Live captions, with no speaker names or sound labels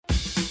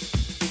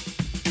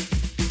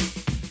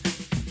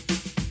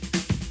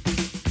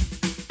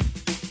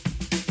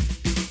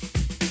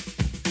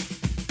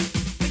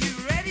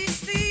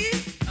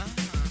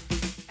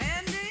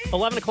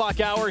11 o'clock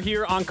hour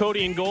here on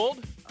Cody and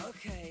Gold.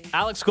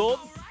 Alex Gold,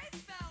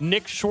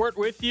 Nick Short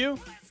with you.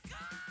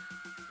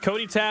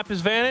 Cody Tapp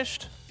has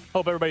vanished.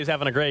 Hope everybody's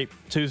having a great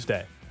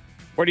Tuesday.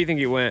 Where do you think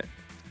he went?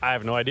 I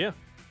have no idea.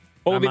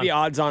 What would be the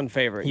odds-on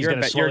favorite? He's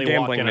going to slowly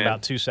walk in man.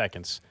 about 2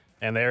 seconds.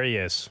 And there he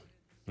is.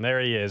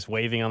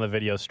 Waving on the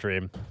video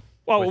stream.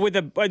 Well, with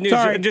the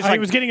sorry, just I like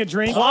was getting a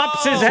drink.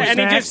 Plops his and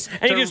he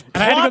just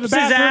plops his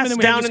ass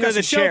down into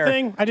the chair.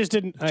 Thing. I just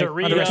didn't.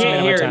 You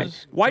can't hear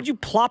it. Why'd you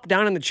plop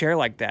down in the chair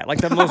like that?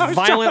 Like the most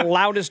violent,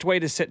 loudest way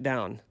to sit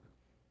down.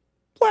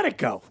 Let it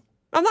go.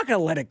 I'm not going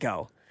to let it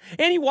go.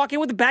 And you walk in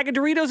with a bag of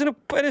Doritos and a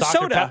Dr.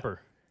 soda.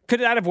 Pepper. Could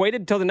that have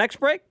waited until the next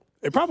break?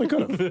 It probably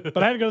could have,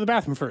 but I had to go to the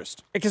bathroom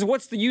first. Because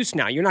what's the use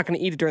now? You're not going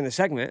to eat it during the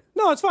segment.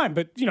 No, it's fine,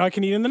 but I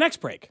can eat in the next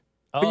break.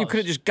 But you could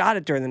have just got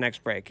it during the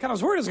next break. God, I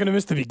was worried I was going to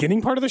miss the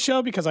beginning part of the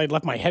show because I'd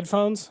left my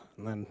headphones.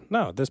 And then,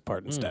 no, this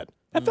part instead.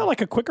 That felt like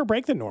a quicker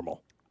break than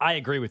normal. I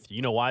agree with you.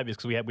 You know why?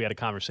 Because we had a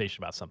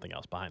conversation about something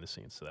else behind the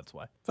scenes, so that's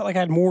why. Felt like I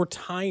had more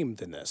time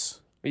than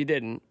this. You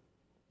didn't.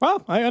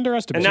 Well, I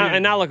underestimated.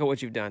 And now look at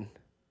what you've done.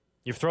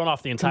 You've thrown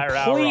off the entire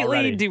hour already.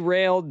 Completely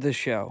derailed the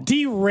show.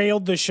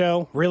 Derailed the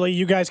show? Really?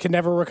 You guys can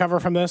never recover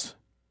from this?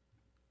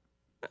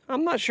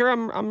 I'm not sure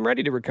I'm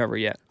ready to recover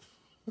yet.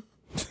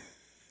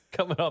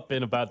 Coming up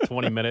in about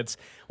 20 minutes,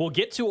 we'll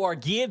get to our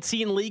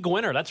Guillotine League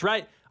winner. That's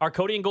right. Our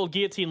Cody and Gold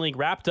Guillotine League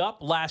wrapped up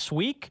last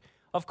week,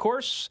 of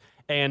course,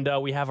 and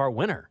we have our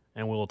winner,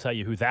 and we'll tell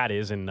you who that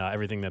is and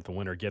everything that the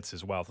winner gets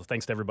as well. So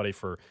thanks to everybody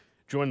for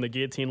joining the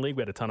Guillotine League.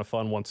 We had a ton of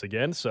fun once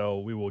again, so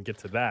we will get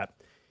to that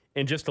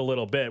in just a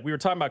little bit. We were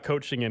talking about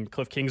coaching and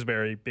Cliff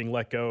Kingsbury being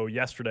let go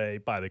yesterday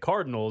by the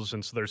Cardinals,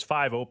 and so there's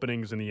 5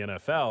 openings in the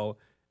NFL,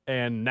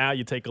 and now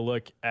you take a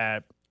look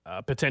at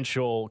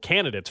potential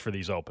candidates for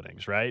these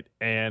openings, right?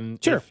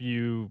 And sure. If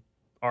you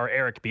are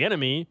Eric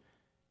Bieniemy,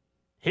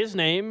 his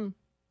name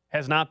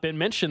has not been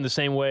mentioned the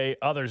same way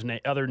other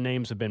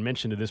names have been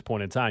mentioned at this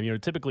point in time.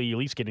 Typically, at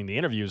least getting the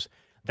interviews,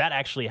 that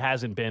actually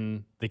hasn't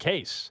been the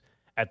case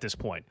at this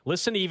point.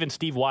 Listen to even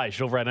Steve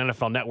Weiss over at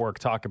NFL Network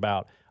talk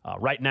about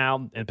right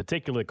now, in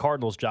particular, the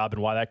Cardinals' job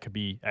and why that could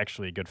be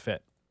actually a good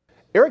fit.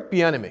 Eric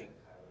Bieniemy,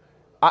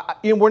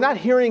 we're not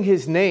hearing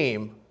his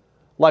name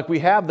like we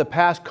have the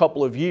past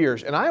couple of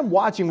years. And I am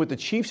watching what the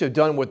Chiefs have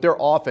done with their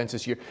offense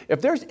this year.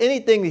 If there's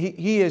anything that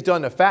he has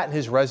done to fatten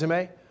his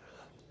resume,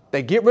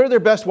 they get rid of their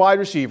best wide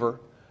receiver.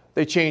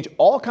 They change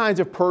all kinds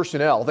of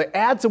personnel. They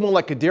add someone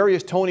like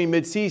Kadarius Toney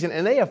midseason,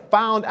 and they have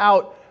found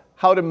out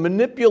how to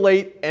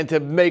manipulate and to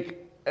make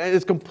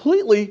it's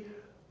completely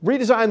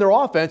redesign their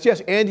offense.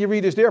 Yes, Andy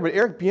Reid is there, but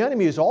Eric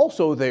Bieniemy is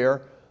also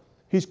there.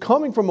 He's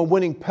coming from a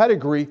winning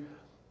pedigree.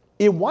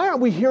 And why aren't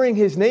we hearing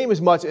his name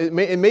as much? And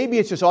maybe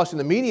it's just us in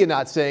the media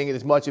not saying it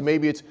as much, and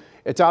maybe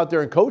it's out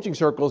there in coaching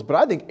circles. But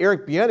I think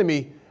Eric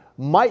Bieniemy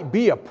might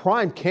be a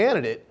prime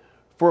candidate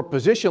for a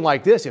position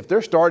like this if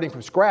they're starting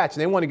from scratch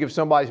and they want to give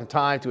somebody some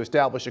time to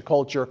establish a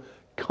culture,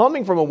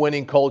 coming from a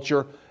winning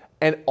culture,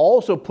 and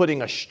also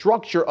putting a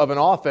structure of an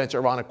offense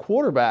around a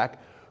quarterback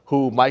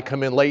who might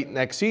come in late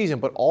next season,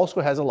 but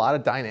also has a lot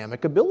of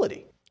dynamic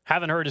ability.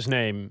 Haven't heard his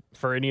name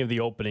for any of the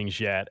openings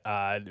yet.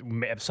 At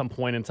some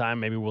point in time,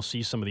 maybe we'll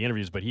see some of the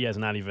interviews, but he has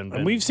not even been.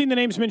 And we've seen the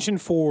names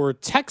mentioned for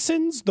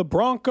Texans, the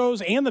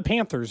Broncos, and the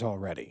Panthers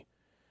already.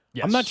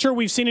 Yes. I'm not sure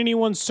we've seen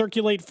anyone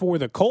circulate for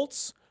the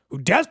Colts, who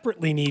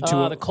desperately need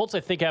to. The Colts, I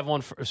think, have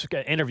one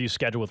interview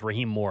scheduled with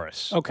Raheem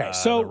Morris. Okay,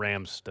 so the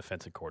Rams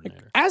defensive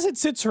coordinator. As it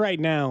sits right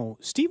now,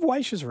 Steve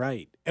Weiss is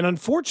right. And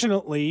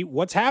unfortunately,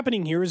 what's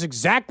happening here is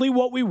exactly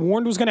what we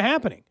warned was going to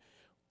happen.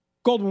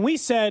 Gold, when we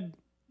said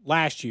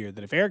last year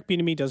that if Eric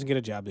Bieniemy doesn't get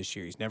a job this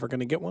year, he's never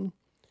going to get one,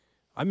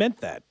 I meant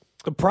that.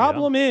 The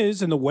problem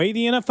is, and the way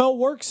the NFL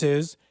works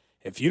is,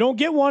 if you don't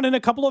get one in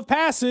a couple of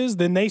passes,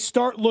 then they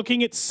start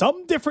looking at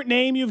some different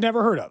name you've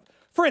never heard of.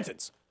 For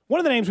instance, one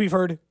of the names we've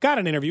heard got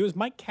an interview is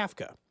Mike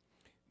Kafka.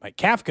 Mike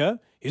Kafka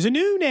is a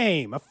new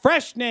name, a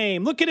fresh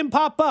name. Look at him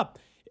pop up.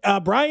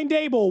 Brian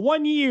Dable,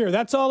 1 year.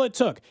 That's all it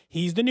took.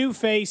 He's the new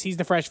face. He's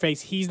the fresh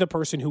face. He's the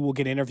person who will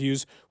get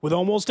interviews with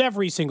almost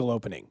every single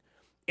opening.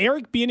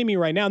 Eric Bieniemy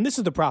right now, and this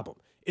is the problem,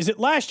 is that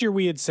last year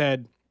we had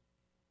said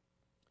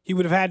he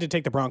would have had to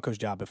take the Broncos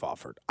job if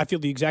offered. I feel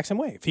the exact same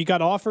way. If he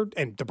got offered,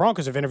 and the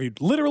Broncos have interviewed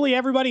literally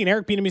everybody, and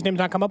Eric Bieniemy's name has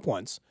not come up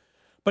once,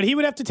 but he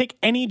would have to take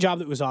any job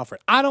that was offered.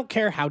 I don't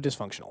care how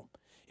dysfunctional.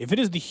 If it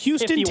is the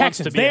Houston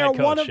Texans, they are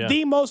one of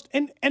the most,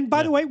 and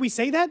by the way, we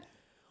say that,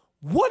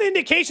 what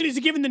indication is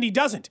he given that he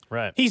doesn't?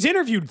 Right. He's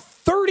interviewed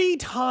 30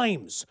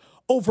 times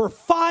over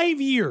 5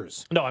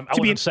 years. No, I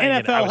wasn't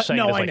saying NFL, it. I was saying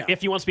no, like,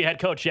 if he wants to be head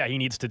coach, he's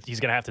going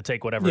to have to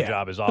take whatever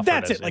job is offered. But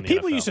that's it. Like,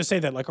 people NFL. used to say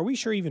that, like, are we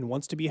sure he even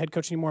wants to be head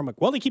coach anymore? I'm like,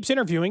 well, he keeps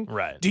interviewing.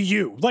 Right. Do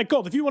you? Like,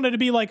 Gold, if you wanted to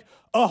be like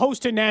a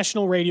host in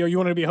national radio, you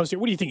wanted to be a host here,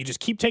 what do you think? You just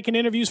keep taking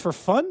interviews for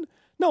fun?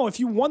 No, if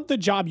you want the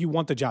job, you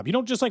want the job. You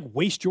don't just like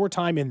waste your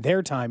time and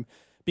their time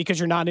because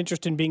you're not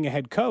interested in being a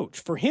head coach.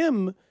 For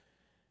him,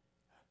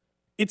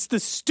 it's the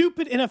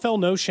stupid NFL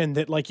notion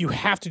that like you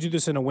have to do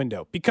this in a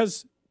window,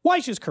 because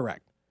Weiss is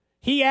correct.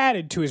 He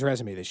added to his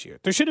resume this year.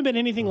 There shouldn't have been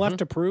anything left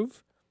to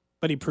prove,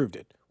 but he proved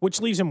it, which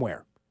leaves him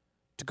where?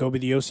 To go be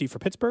the OC for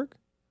Pittsburgh?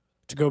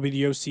 To go be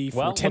the OC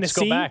for Tennessee? Let's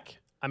go back.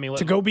 I mean,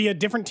 to go be a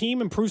different team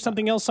and prove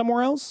something else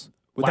somewhere else?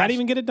 Would that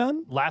even get it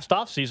done? Last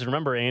offseason,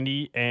 remember,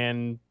 Andy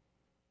and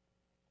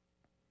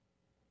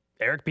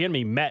Eric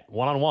Bieniemy met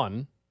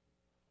one-on-one,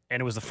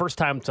 and it was the first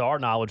time, to our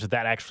knowledge,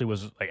 that actually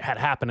was had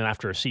happened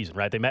after a season,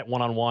 right? They met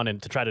one-on-one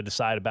and to try to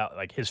decide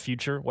about his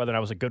future, whether or not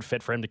it was a good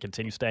fit for him to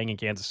continue staying in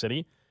Kansas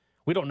City.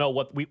 We don't know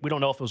we don't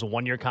know if it was a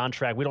 1-year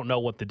contract. We don't know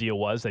what the deal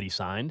was that he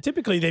signed.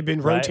 Typically, they've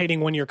been rotating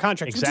 1-year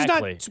contracts.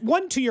 Exactly. Which is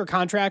not 1-2-year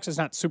contracts is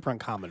not super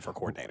uncommon for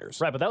coordinators.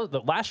 Right, but that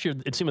was last year.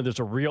 It seemed like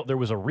there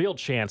was a real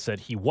chance that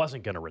he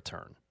wasn't going to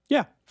return.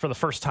 Yeah, for the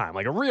first time,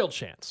 a real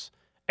chance.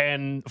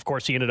 And of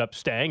course, he ended up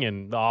staying,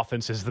 and the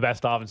offense is the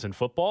best offense in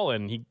football,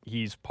 and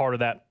he's part of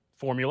that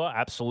formula,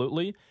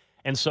 absolutely.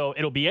 And so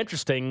it'll be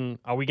interesting.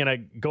 Are we going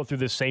to go through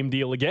this same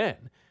deal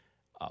again,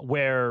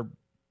 where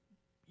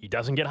he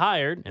doesn't get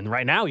hired, and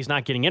right now he's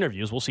not getting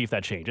interviews? We'll see if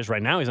that changes.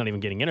 Right now he's not even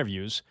getting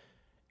interviews.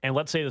 And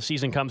let's say the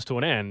season comes to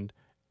an end.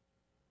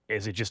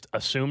 Is it just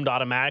assumed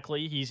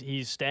automatically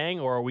he's staying,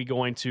 or are we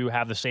going to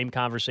have the same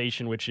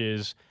conversation, which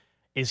is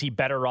he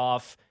better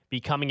off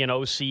becoming an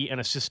OC and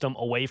a system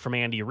away from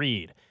Andy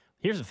Reid?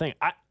 Here's the thing.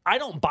 I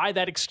don't buy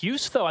that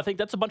excuse, though. I think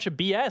that's a bunch of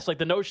BS.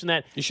 The notion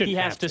that he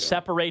has to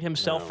separate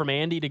himself from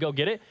Andy to go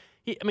get it.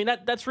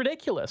 That's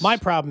ridiculous. My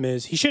problem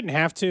is he shouldn't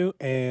have to,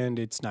 and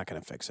it's not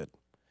going to fix it.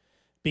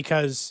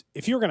 Because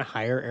if you were going to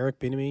hire Eric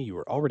Bieniemy, you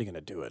were already going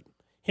to do it.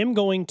 Him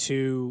going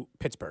to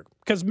Pittsburgh.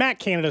 Because Matt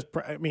Canada's,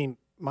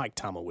 Mike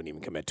Tomlin wouldn't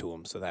even commit to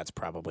him, so that's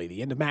probably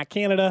the end of Matt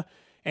Canada.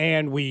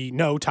 And we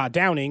know Todd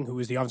Downing, who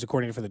is the offensive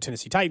coordinator for the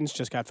Tennessee Titans,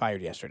 just got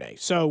fired yesterday.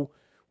 So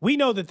we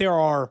know that there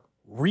are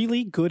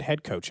really good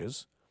head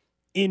coaches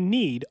in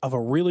need of a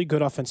really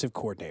good offensive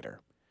coordinator.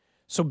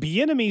 So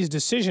Bieniemy's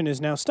decision is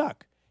now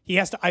stuck. He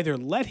has to either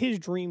let his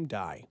dream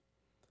die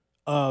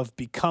of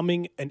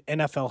becoming an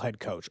NFL head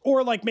coach,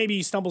 or maybe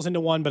he stumbles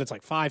into one, but it's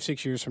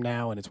 5-6 years from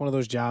now, and it's one of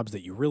those jobs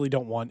that you really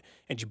don't want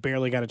and you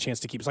barely got a chance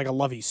to keep. It's like a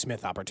Lovie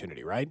Smith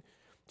opportunity, right?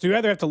 So you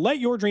either have to let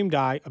your dream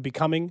die of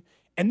becoming,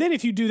 and then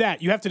if you do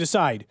that, you have to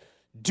decide,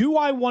 do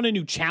I want a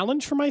new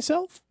challenge for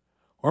myself,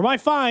 or am I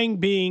fine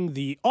being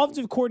the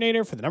offensive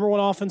coordinator for the number one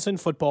offense in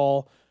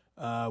football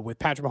with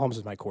Patrick Mahomes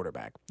as my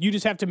quarterback? You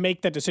just have to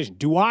make that decision.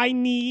 Do I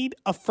need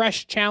a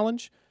fresh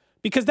challenge?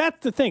 Because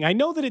that's the thing. I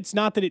know that it's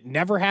not that it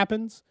never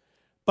happens,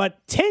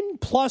 but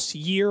 10-plus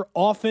year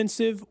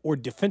offensive or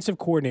defensive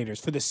coordinators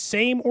for the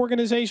same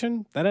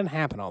organization, that doesn't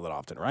happen all that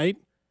often, right?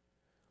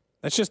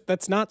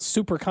 That's not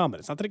super common.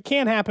 It's not that it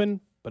can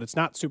happen, but it's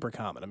not super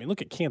common.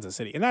 Look at Kansas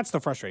City, and that's the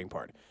frustrating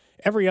part.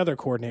 Every other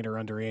coordinator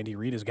under Andy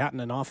Reid has gotten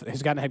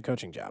a head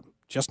coaching job,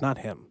 just not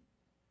him.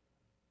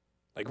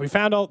 We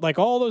found out,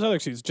 all those other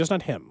excuses, just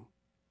not him.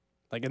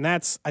 And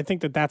I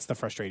think that's the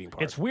frustrating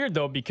part. It's weird,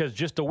 though, because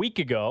just a week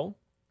ago,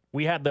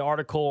 we had the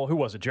article, who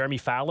was it, Jeremy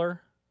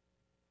Fowler,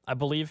 I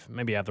believe?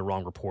 Maybe I have the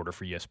wrong reporter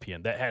for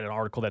ESPN. That had an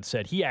article that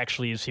said he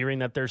actually is hearing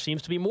that there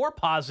seems to be more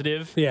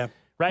positive. Yeah.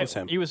 Right?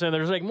 He was saying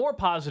there's more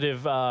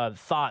positive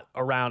thought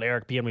around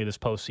Eric Bieniemy this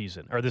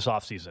postseason, or this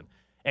offseason.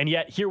 And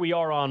yet here we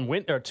are on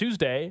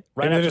Tuesday.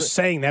 Right, and they're just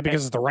saying that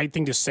because it's the right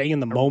thing to say in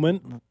the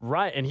moment.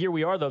 Right. And here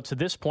we are, though, to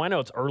this point. I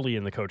know it's early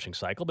in the coaching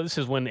cycle, but this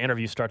is when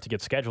interviews start to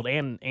get scheduled.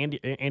 And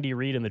Andy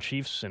Reid and the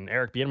Chiefs and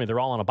Eric Bieniemy, they're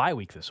all on a bye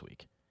week this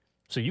week.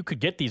 So you could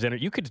get these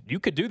you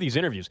could do these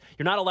interviews.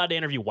 You're not allowed to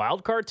interview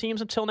wild card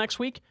teams until next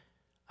week.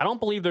 I don't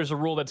believe there's a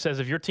rule that says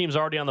if your team's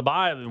already on the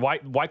bye,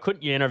 why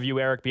couldn't you interview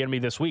Eric Bieniemy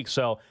this week?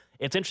 So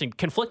it's interesting.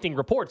 Conflicting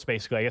reports,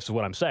 basically, I guess is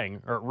what I'm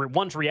saying. Or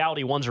one's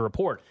reality, one's a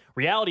report.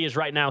 Reality is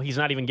right now he's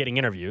not even getting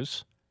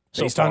interviews.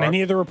 Based on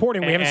any of the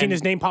reporting, we haven't seen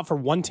his name pop for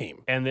one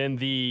team. And then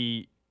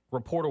the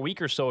report a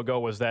week or so ago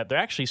was that there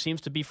actually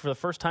seems to be, for the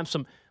first time,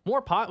 some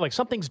more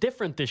something's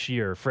different this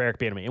year for Eric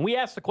Bieniemy. And we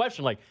asked the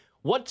question,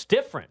 what's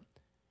different?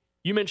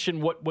 You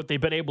mentioned what they've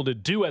been able to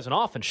do as an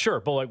offense, sure,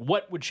 but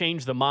what would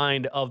change the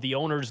mind of the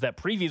owners that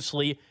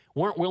previously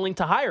weren't willing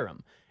to hire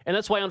him? And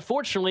that's why,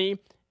 unfortunately,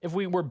 if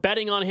we were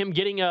betting on him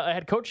getting a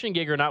head coaching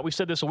gig or not, we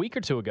said this a week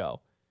or two ago.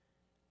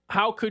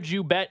 How could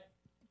you bet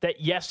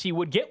that yes, he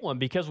would get one?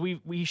 Because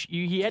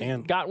he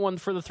hadn't got one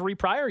for the 3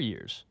 prior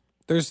years.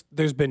 There's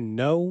been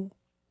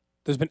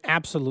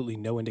absolutely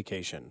no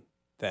indication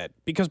that,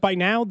 because by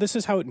now this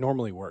is how it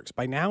normally works.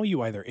 By now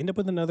you either end up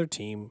with another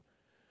team.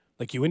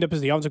 You end up as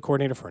the offensive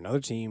coordinator for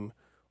another team,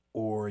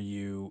 or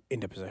you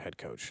end up as a head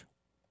coach.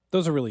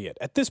 Those are really it.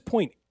 At this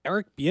point,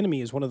 Eric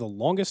Bieniemy is one of the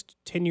longest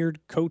tenured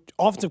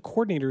offensive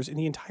coordinators in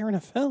the entire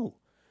NFL.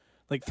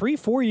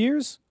 3-4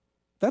 years,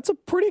 that's a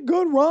pretty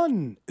good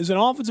run as an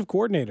offensive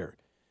coordinator.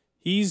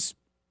 He's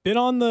been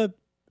on the.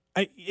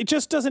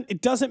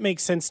 It doesn't make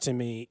sense to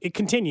me. It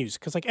continues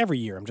because every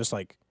year I'm just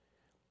is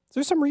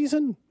there some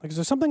reason? Is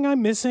there something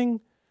I'm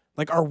missing?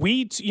 Are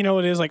we?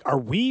 Are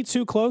we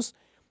too close?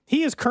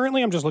 He is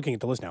currently, I'm just looking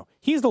at the list now,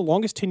 he is the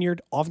longest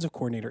tenured offensive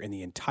coordinator in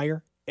the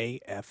entire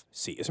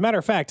AFC. As a matter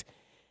of fact,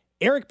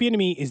 Eric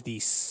Bieniemy is the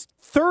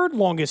 3rd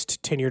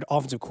longest tenured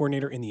offensive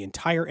coordinator in the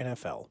entire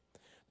NFL.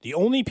 The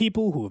only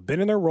people who have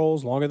been in their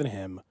roles longer than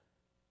him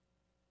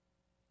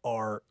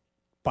are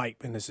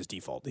and this is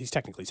default, he's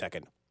technically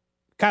second.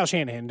 Kyle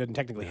Shanahan doesn't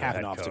technically have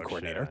an offensive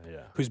coordinator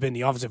who's been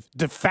the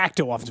de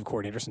facto offensive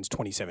coordinator since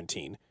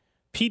 2017.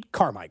 Pete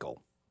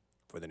Carmichael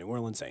for the New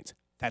Orleans Saints.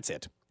 That's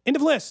it. End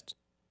of list.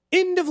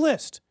 End of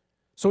list.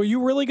 So are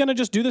you really going to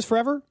just do this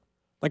forever?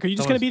 Like, are you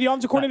just going to be the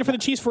offensive coordinator for the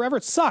Chiefs forever?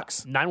 It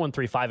sucks.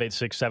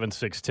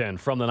 913-586-7610.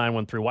 From the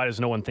 913, why does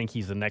no one think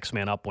he's the next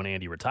man up when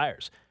Andy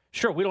retires?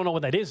 Sure, we don't know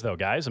what that is, though,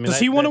 guys. I mean, does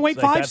he want to wait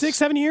 5, 6,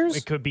 7 years?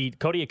 It could be,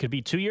 Cody, it could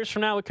be 2 years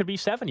from now. It could be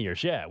 7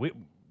 years. Yeah.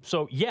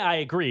 So, I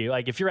agree.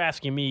 Like, if you're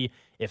asking me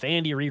if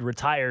Andy Reid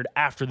retired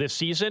after this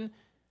season,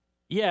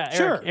 yeah,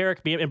 sure.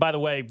 Eric and by the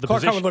way, the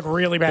Clark Hunt would look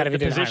really bad if he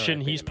didn't hire position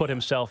Eric he's Bieniemy. put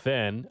himself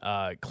in,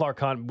 Clark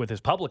Hunt, with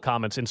his public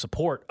comments in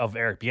support of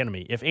Eric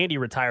Bieniemy. If Andy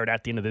retired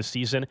at the end of this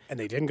season, and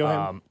they didn't go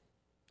him,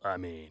 I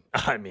mean,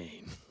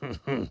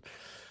 but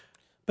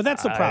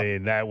that's the problem. I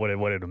mean, that what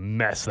a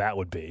mess that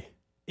would be.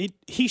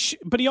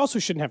 But he also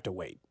shouldn't have to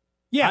wait.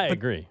 Yeah, I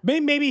agree.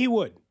 Maybe he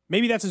would.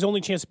 Maybe that's his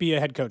only chance to be a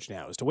head coach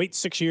now, is to wait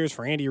 6 years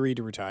for Andy Reid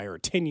to retire, or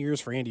 10 years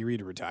for Andy Reid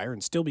to retire,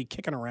 and still be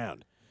kicking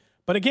around.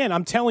 But again,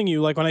 I'm telling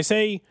you, like when I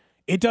say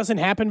it doesn't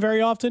happen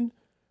very often,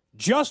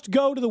 just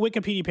go to the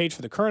Wikipedia page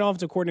for the current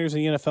offensive coordinators in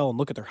the NFL and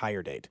look at their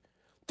hire date.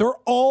 They're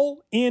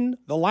all in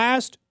the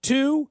last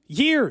 2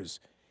 years.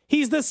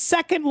 He's the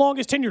second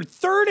longest tenured,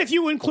 third if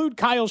you include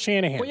Kyle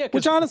Shanahan,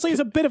 which honestly is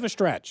a bit of a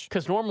stretch.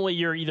 Because normally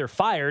you're either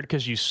fired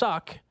because you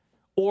suck,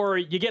 or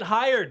you get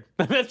hired.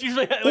 That's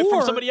usually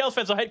from somebody else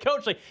that's a head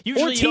coach. Like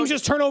usually, or teams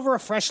just turn over a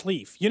fresh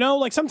leaf. You know,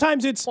 like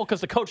sometimes it's because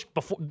the coach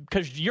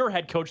because your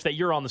head coach that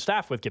you're on the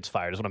staff with gets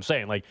fired. Is what I'm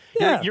saying. Like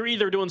you're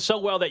either doing so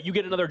well that you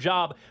get another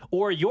job,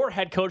 or your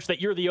head coach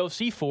that you're the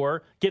OC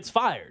for gets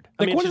fired.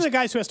 Like one of the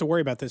guys who has to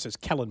worry about this is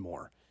Kellen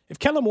Moore. If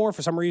Kellen Moore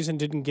for some reason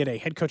didn't get a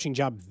head coaching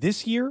job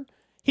this year,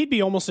 he'd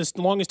be almost as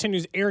long as tenured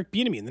as Eric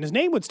Bieniemy, and then his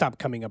name would stop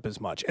coming up as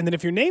much. And then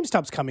if your name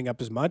stops coming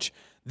up as much,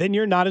 then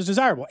you're not as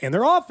desirable. And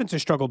their offense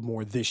has struggled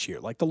more this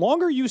year. Like the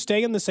longer you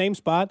stay in the same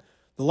spot,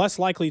 the less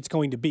likely it's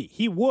going to be.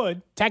 He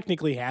would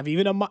technically have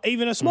even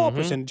a small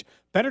percentage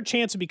better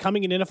chance of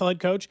becoming an NFL head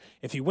coach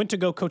if he went to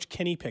go coach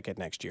Kenny Pickett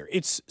next year.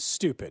 It's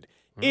stupid.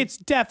 It's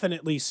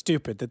definitely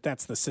stupid that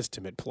that's the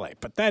system at play,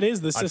 but that is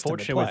the system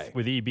at play.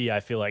 Unfortunately, with EB, I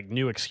feel like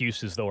new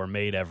excuses, though, are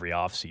made every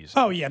offseason.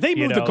 Oh, yeah. They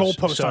move the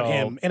goalpost on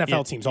him,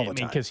 NFL teams all the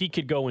time. Because he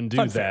could go and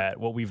do that,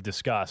 what we've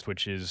discussed,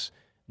 which is,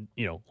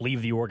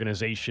 leave the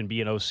organization,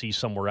 be an OC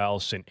somewhere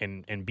else,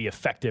 and be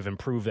effective and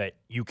prove that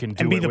you can do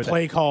it. And be the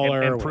play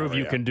caller. And prove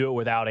you can do it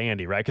without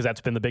Andy, right? Because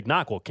that's been the big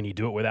knock. Well, can you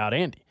do it without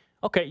Andy?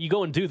 Okay, you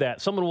go and do that.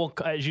 Someone will,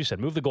 as you said,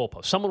 move the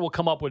goalpost. Someone will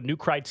come up with new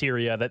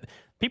criteria that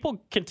people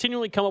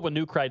continually come up with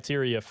new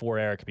criteria for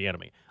Eric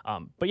Bieniemy.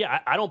 But yeah,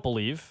 I don't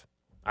believe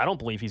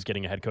he's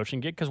getting a head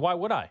coaching gig because why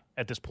would I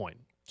at this point?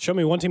 Show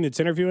me one team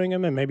that's interviewing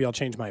him, and maybe I'll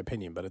change my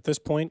opinion. But at this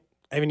point,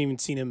 I haven't even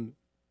seen him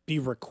be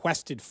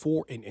requested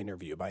for an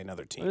interview by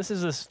another team. This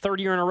is this third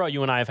year in a row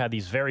you and I have had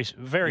these very,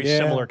 very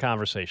similar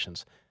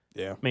conversations.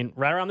 Yeah. I mean,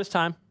 right around this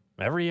time,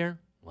 every year,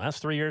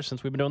 last 3 years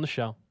since we've been doing the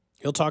show.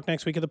 He'll talk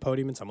next week at the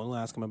podium, and someone will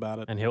ask him about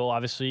it. And he'll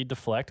obviously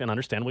deflect, and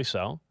understandably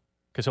so,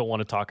 because he'll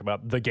want to talk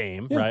about the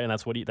game, right? And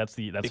that's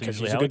because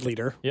usually he's a good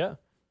leader. Yeah,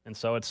 and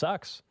so it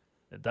sucks.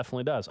 It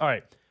definitely does. All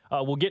right,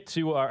 we'll get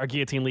to our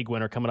Guillotine League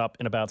winner coming up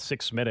in about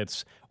 6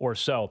 minutes or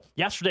so.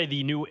 Yesterday,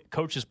 the new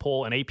coaches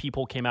poll and AP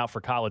poll came out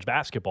for college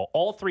basketball.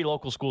 All 3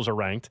 local schools are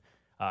ranked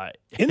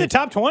in the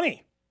top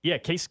 20. Yeah,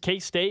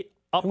 K-State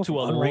up to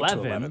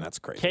 11. That's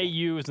crazy.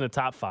 KU is in the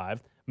top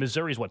 5.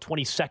 Missouri's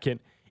 22nd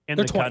in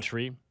the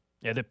country.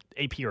 Yeah, the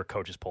AP or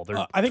coaches poll. They're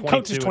I think 22.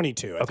 coach is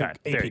 22. I Okay,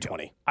 think AP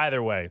 20.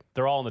 Either way,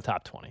 they're all in the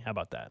top 20. How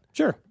about that?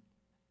 Sure.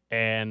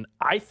 And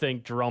I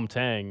think Jerome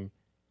Tang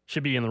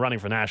should be in the running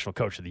for National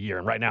Coach of the Year.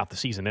 And right now, if the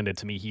season ended,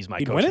 to me, he's my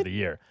Coach of the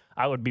Year.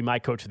 I would be my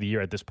Coach of the Year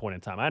at this point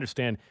in time. I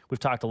understand we've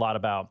talked a lot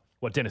about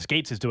what Dennis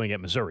Gates is doing at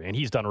Missouri, and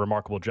he's done a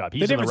remarkable job.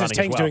 He's the in the difference is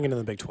running Tang's as well. doing it in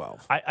the Big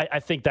 12. I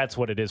think that's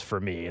what it is for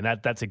me, and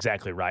that's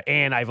exactly right.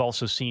 And I've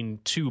also seen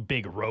 2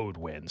 big road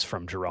wins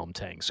from Jerome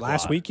Tang's squad.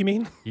 Last week, you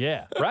mean?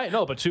 Yeah, right.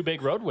 No, but 2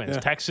 big road wins,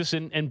 Texas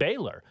and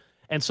Baylor.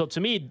 And so to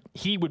me,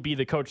 he would be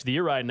the Coach of the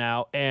Year right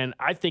now, and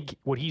I think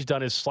what he's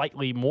done is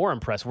slightly more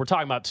impressive. We're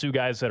talking about 2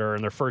 guys that are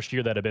in their first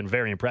year that have been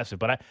very impressive,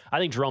 but I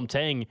think Jerome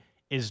Tang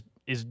is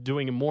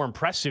doing a more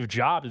impressive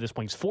job at this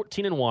point. He's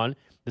 14-1.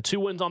 The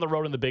 2 wins on the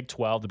road in the Big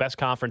 12, the best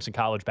conference in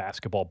college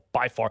basketball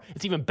by far.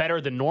 It's even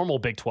better than normal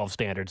Big 12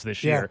 standards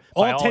this year.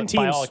 All 10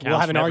 teams will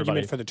have an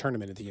argument for the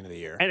tournament at the end of the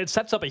year. And it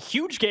sets up a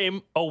huge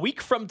game a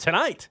week from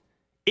tonight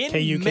in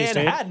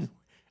Manhattan.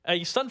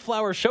 A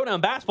Sunflower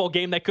Showdown basketball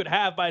game that could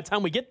have, by the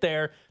time we get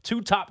there, 2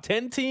 top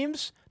 10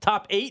 teams,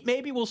 top 8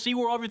 maybe. We'll see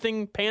where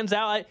everything pans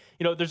out.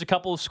 There's a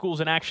couple of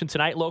schools in action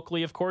tonight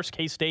locally, of course.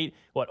 K-State,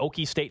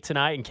 Okie State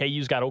tonight, and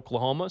KU's got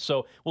Oklahoma.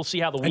 So we'll see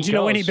how the week goes.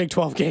 And any Big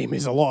 12 game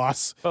is a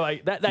loss.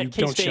 But that K-State,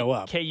 don't show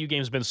up. KU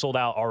game's been sold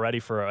out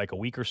already for a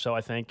week or so, I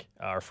think,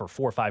 or for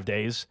 4 or 5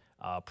 days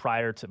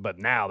prior to. But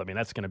now,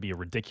 that's going to be a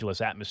ridiculous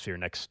atmosphere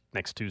next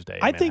Tuesday in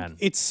Manhattan. Think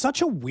it's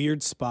such a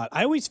weird spot.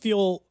 I always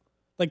feel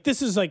like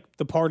this is like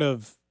the part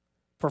of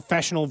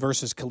professional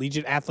versus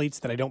collegiate athletes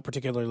that I don't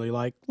particularly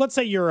like. Let's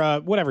say you're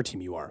whatever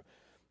team you are.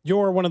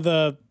 You're one of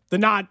the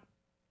not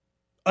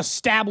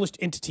established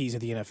entities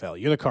of the NFL.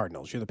 You're the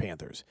Cardinals. You're the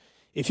Panthers.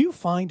 If you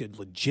find a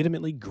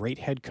legitimately great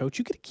head coach,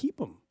 you got to keep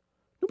them.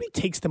 Nobody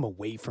takes them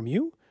away from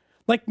you.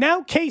 Like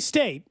now,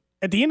 K-State,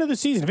 at the end of the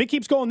season, if it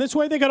keeps going this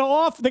way, they got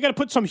to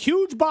put some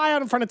huge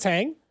buyout in front of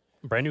Tang.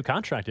 Brand new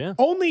contract, yeah.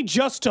 Only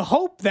just to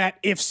hope that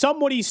if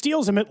somebody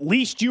steals him, at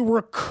least you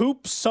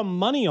recoup some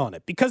money on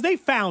it because they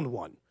found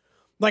one.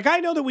 Like, I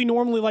know that we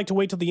normally like to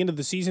wait till the end of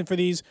the season for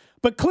these,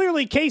 but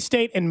clearly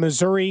K-State and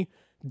Missouri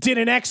did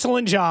an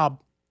excellent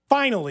job,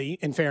 finally,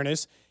 in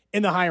fairness,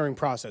 in the hiring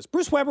process.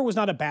 Bruce Weber was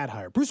not a bad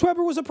hire. Bruce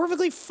Weber was a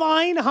perfectly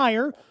fine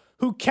hire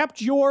who kept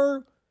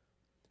you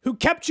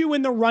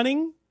in the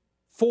running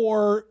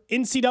for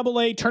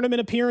NCAA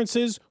tournament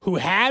appearances, who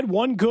had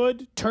one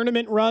good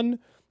tournament run.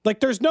 Like,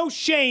 there's no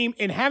shame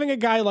in having a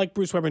guy like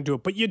Bruce Weber do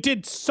it, but you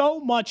did so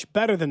much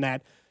better than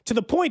that, to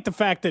the point, the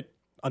fact that,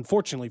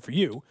 unfortunately for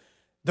you,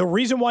 the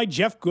reason why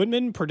Jeff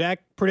Goodman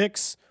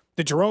predicts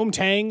that Jerome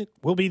Tang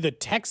will be the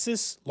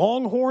Texas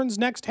Longhorns'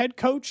 next head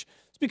coach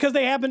is because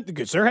their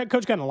head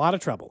coach got in a lot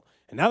of trouble.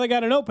 And now they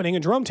got an opening,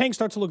 and Jerome Tang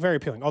starts to look very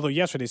appealing. Although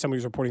yesterday somebody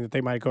was reporting that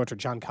they might go after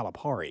John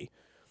Calipari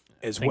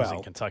as Things well.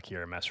 in Kentucky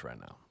are a mess right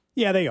now.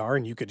 Yeah, they are,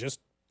 and you could just,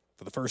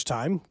 for the first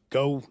time,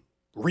 go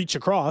reach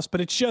across.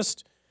 But it's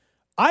just,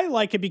 I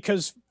like it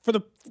because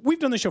we've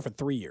done this show for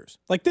 3 years.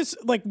 Like this,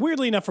 like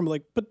weirdly enough,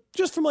 but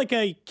just from like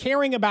a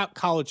caring about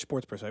college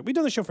sports perspective, we've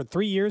done the show for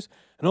 3 years,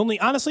 and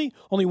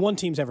only one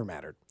team's ever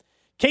mattered.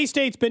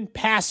 K-State's been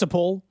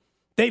passable.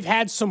 They've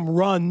had some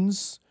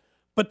runs,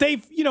 but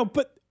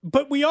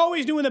but we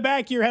always knew in the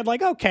back of your head,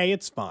 like, okay,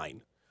 it's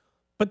fine.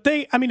 But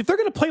if they're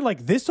going to play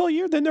like this all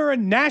year, then they're a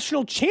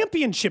national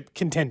championship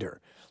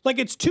contender. Like,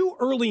 it's too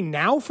early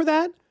now for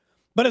that.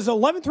 But as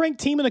 11th ranked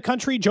team in the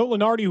country, Joe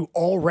Lunardi, who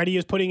already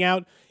is putting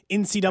out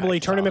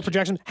NCAA tournament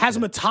projections, has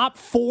them a top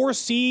 4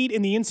 seed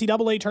in the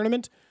NCAA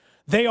tournament.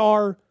 They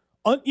are,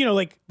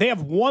 they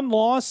have one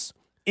loss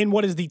in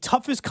what is the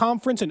toughest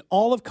conference in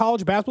all of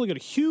college basketball. They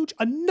got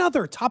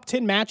another top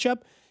 10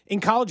 matchup in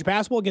college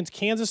basketball against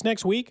Kansas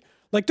next week.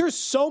 Like, there's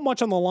so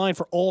much on the line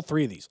for all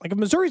three of these. Like, if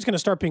Missouri's going to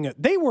start being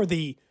they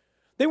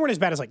weren't as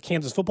bad as like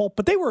Kansas football,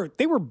 but they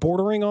were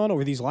bordering on,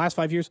 over these last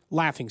 5 years,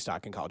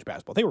 laughingstock in college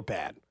basketball. They were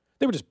bad.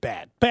 They were just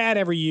bad. Bad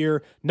every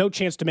year. No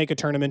chance to make a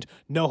tournament.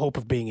 No hope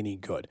of being any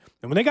good.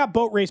 And when they got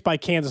boat raced by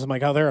Kansas, I'm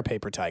like, oh, they're a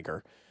paper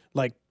tiger.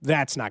 Like,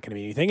 that's not going to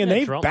be anything. And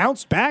they've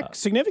bounced back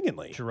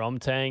significantly. Jerome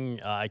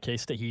Tang,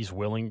 K-State, he's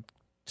willing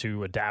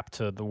to adapt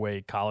to the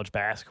way college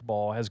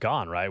basketball has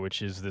gone, right?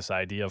 Which is this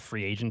idea of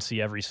free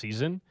agency every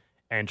season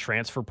and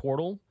transfer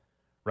portal,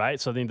 right?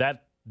 So I think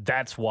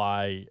that's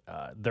why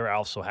they're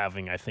also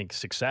having, I think,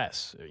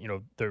 success.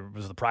 There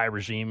was the prior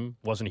regime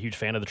wasn't a huge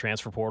fan of the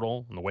transfer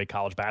portal and the way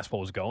college basketball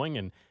was going.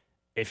 And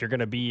if you're going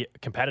to be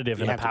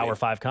competitive in a Power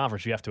 5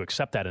 conference, you have to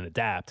accept that and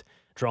adapt.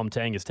 Jerome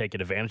Tang has taken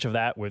advantage of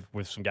that with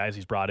some guys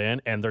he's brought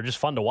in, and they're just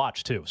fun to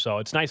watch, too. So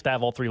it's nice to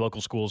have all three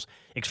local schools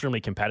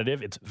extremely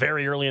competitive. It's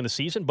very early in the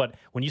season, but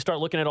when you start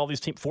looking at all these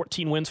teams,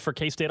 14 wins for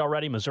K-State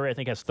already. Missouri, I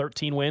think, has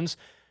 13 wins.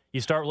 You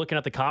start looking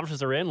at the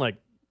conferences they're in, like,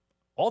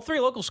 all three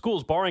local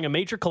schools, barring a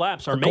major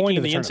collapse, are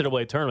making the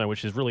NCAA tournament,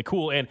 which is really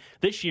cool. And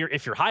this year,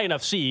 if you're high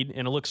enough seed,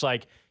 and it looks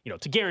like,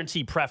 to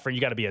guarantee preference,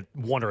 you got to be a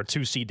 1 or a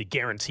 2 seed to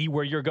guarantee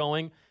where you're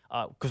going.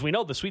 Because we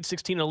know the Sweet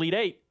 16 and Elite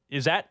 8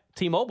 is at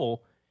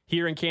T-Mobile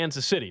here in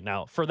Kansas City.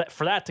 Now, for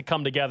that to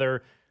come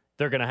together,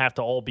 they're going to have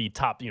to all be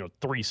top,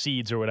 3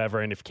 seeds or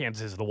whatever. And if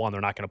Kansas is the 1, they're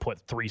not going to put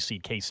 3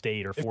 seed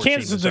K-State or 4 seed Missouri. If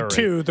Kansas is the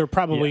 2, they're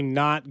probably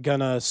not going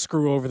to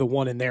screw over the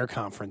 1 in their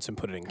conference and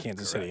put it in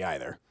Kansas City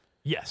either.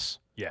 Yes.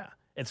 Yeah.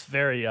 It's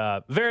very,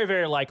 very,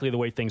 very likely the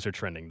way things are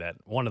trending that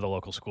one of the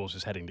local schools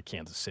is heading to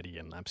Kansas City,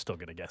 and I'm still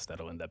going to guess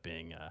that'll end up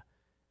being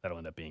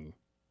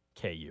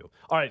KU.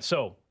 All right,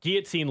 so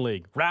Guillotine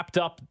League wrapped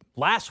up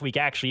last week,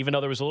 actually, even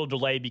though there was a little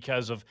delay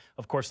because of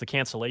course, the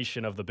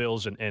cancellation of the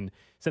Bills and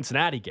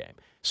Cincinnati game.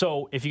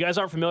 So if you guys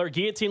aren't familiar,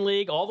 Guillotine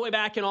League, all the way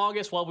back in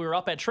August while we were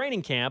up at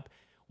training camp,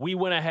 we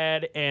went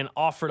ahead and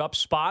offered up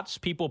spots.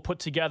 People put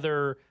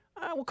together,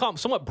 we'll call them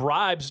somewhat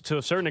bribes to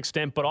a certain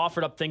extent, but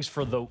offered up things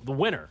for the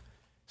winner.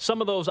 Some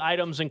of those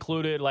items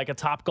included like a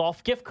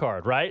Topgolf gift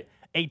card, right?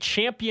 A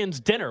champions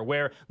dinner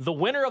where the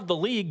winner of the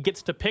league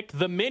gets to pick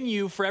the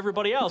menu for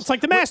everybody else. It's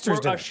like the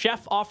Masters dinner. A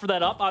chef offered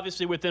that up.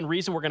 Obviously, within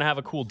reason, we're going to have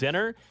a cool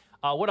dinner.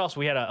 What else?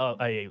 We had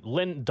a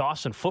Lynn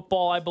Dawson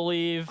football, I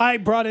believe. I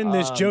brought in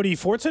this Jody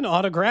Fortson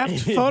autographed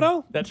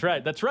photo. That's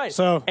right.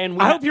 So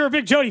I hope you're a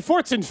big Jody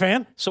Fortson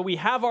fan. So we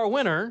have our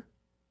winner.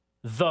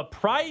 The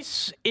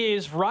Price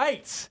is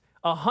Right.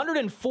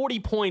 140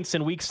 points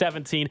in Week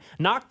 17.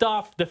 Knocked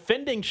off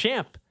defending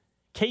champ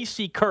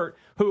Casey Kurt,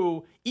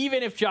 who,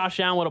 even if Josh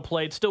Allen would have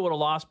played, still would have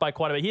lost by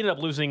quite a bit. He ended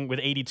up losing with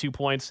 82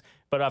 points,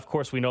 but of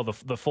course we know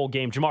the full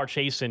game. Jamar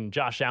Chase and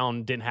Josh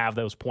Allen didn't have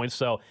those points,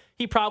 so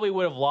he probably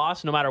would have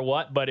lost no matter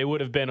what, but it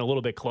would have been a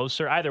little bit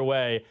closer. Either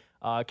way,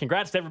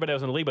 Congrats to everybody that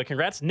was in the league, but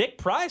congrats, Nick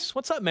Price.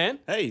 What's up, man?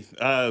 Hey,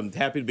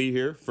 happy to be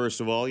here. First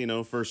of all,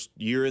 first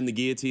year in the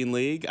Guillotine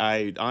League.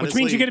 I honestly, Which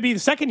means you get to be the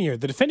second year.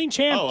 The defending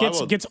champ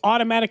gets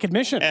automatic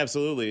admission.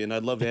 Absolutely, and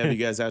I'd love to have you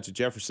guys out to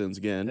Jefferson's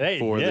again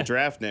for the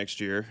draft next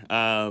year.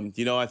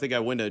 I think I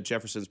win a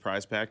Jefferson's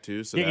prize pack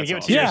too. So you can that's give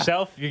awesome. it to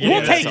yourself.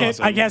 We'll take it,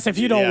 awesome. I guess, if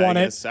you don't want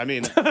it. I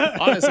mean,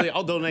 honestly,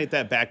 I'll donate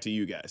that back to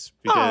you guys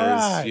because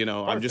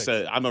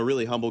right. I'm a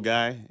really humble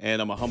guy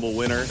and I'm a humble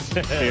winner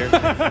here.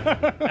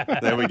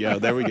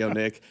 There we go,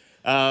 Nick.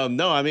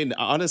 No, I mean,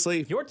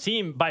 honestly, your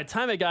team, by the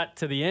time it got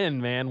to the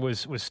end, man,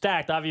 was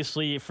stacked.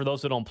 Obviously, for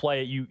those that don't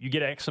play, you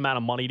get X amount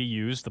of money to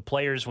use. The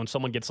players, when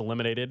someone gets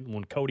eliminated,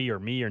 when Cody or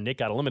me or Nick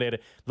got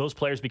eliminated, those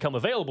players become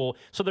available.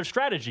 So their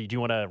strategy, do you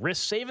want to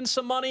risk saving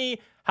some money?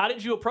 How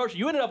did you approach it?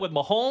 You ended up with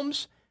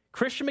Mahomes,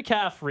 Christian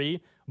McCaffrey,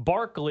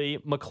 Barkley,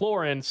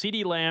 McLaurin,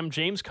 CeeDee Lamb,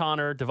 James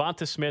Conner,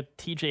 Devonta Smith,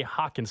 TJ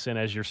Hawkinson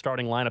as your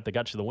starting lineup that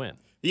got you the win.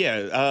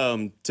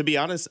 Yeah, to be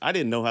honest, I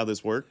didn't know how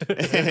this worked,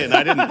 and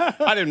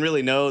I didn't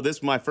really know. This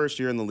was my first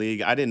year in the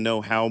league. I didn't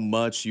know how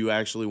much you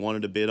actually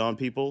wanted to bid on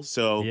people.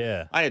 So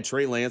I had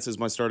Trey Lance as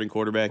my starting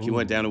quarterback. He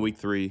went down in week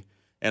 3,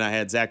 and I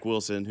had Zach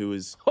Wilson, who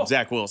was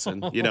Zach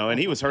Wilson, and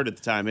he was hurt at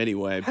the time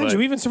anyway. How did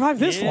you even survive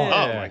this long?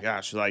 Oh my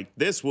gosh,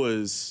 this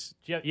was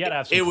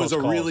it was a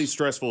calls. really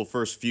stressful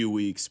first few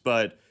weeks,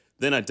 but.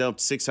 Then I dumped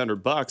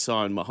 $600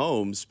 on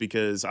Mahomes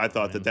because I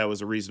thought that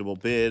was a reasonable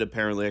bid.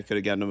 Apparently, I could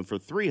have gotten him for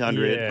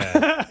 $300.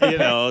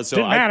 Yeah. So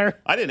didn't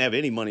matter. I didn't have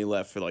any money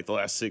left for the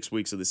last 6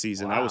 weeks of the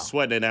season. Wow. I was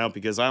sweating it out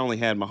because I only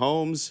had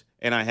Mahomes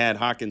and I had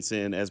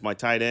Hawkinson as my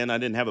tight end. I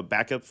didn't have a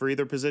backup for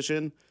either position,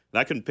 and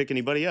I couldn't pick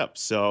anybody up.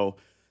 So,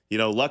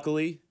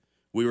 luckily,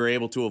 we were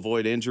able to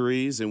avoid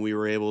injuries and we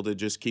were able to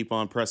just keep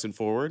on pressing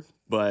forward.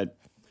 But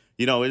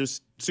it was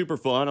super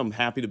fun. I'm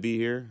happy to be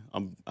here.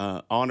 I'm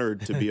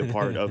honored to be a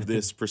part of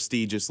this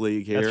prestigious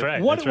league here. That's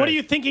right. What are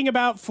you thinking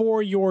about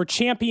for your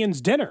champions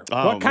dinner?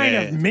 What kind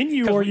of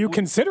menu are you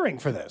considering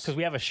for this? Because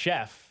we have a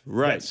chef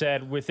that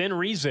said within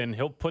reason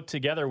he'll put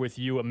together with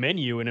you a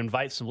menu and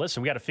invite some.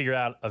 Listen, we got to figure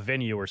out a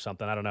venue or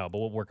something. I don't know, but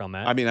we'll work on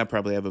that. I mean, I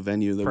probably have a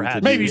venue that Perhaps. we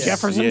could maybe use.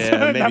 Jefferson's.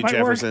 Yeah, maybe might work.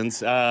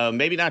 Jefferson's.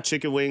 Maybe not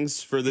chicken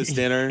wings for this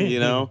dinner.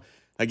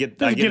 I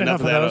get enough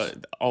of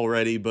that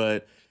already,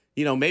 but.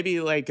 Maybe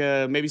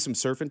maybe some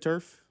surf and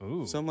turf,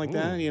 something like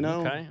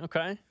that.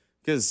 Okay.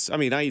 Because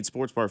I eat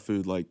sports bar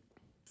food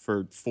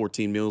for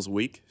 14 meals a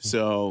week,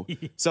 so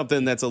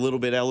something that's a little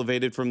bit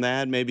elevated from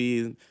that.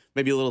 Maybe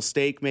a little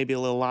steak, maybe a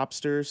little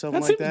lobster,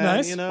 something like that.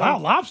 Nice. Wow,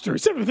 lobster.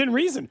 It's within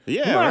reason.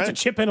 Yeah, you might have to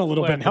chip in a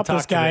little bit and help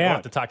this guy We'll out.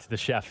 have to talk to the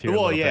chef here.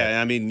 Well,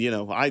 yeah.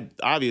 Bit. I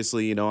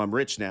obviously, I'm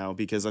rich now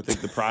because I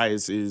think the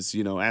prize is,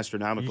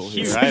 astronomical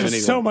here.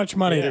 There's so much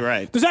money. Yeah,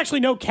 right. There's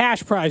actually no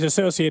cash prize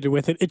associated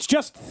with it. It's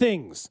just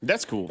things.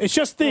 That's cool. It's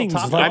just things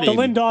top like the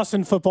Lynn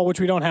Dawson football, which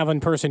we don't have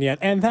in person yet,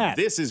 and that.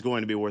 This is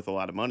going to be worth a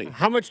lot of money.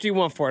 How much do you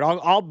want for it?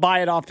 I'll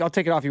buy it off. I'll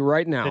take it off you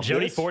right now. The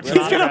Jody Fortson.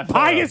 He's going to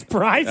buy his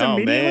prize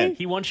immediately? Man.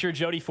 He wants your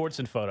Jody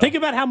Fortson photo. Think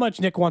about how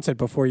much Nick wants it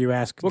before you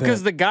ask. Well,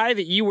 because the guy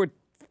that you were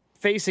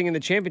facing in the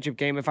championship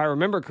game, if I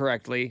remember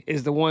correctly,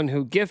 is the one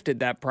who gifted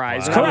that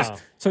prize. Wow.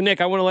 Correct. So,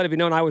 Nick, I want to let it be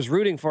known I was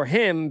rooting for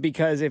him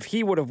because if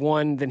he would have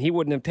won, then he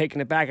wouldn't have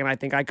taken it back, and I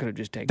think I could have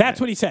just taken it.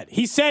 That's what he said.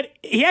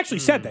 He actually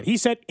said that. He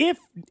said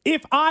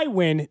if I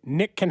win,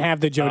 Nick can have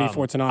the Jody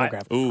Fortson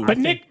autograph.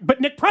 But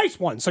Nick Price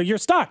won, so you're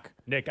stuck.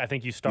 Nick, I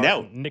think you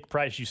start. Nick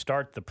Price, you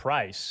start the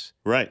price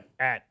Right.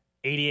 at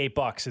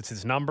 $88. It's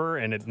his number,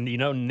 and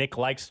Nick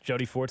likes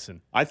Jody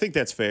Fortson. I think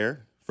that's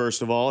fair,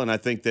 first of all, and I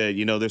think that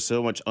there's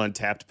so much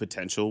untapped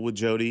potential with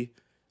Jody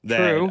that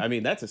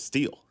True. That's a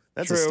steal.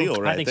 That's True. a steal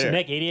right I think there. so.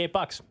 Nick,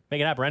 $88. Make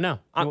it happen right now.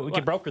 We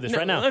can broker this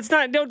right now. Let's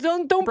not.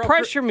 Don't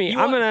pressure me.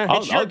 I'm gonna.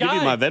 I'll give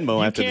you my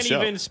Venmo after the show. You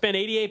can't even spend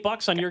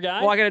 $88 on your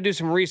guy. Well, I got to do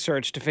some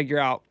research to figure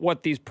out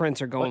what these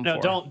prints are going no,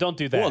 for. don't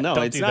do that. Well, no,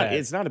 Don't it's do not. that.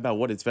 It's not about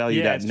what it's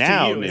valued at it's to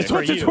now. you. Nick. It's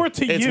what it's worth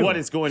to you. It's what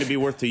it's going to be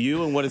worth to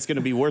you and what it's going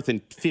to be worth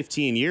in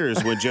 15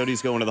 years when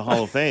Jody's going to the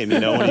Hall of Fame,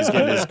 when he's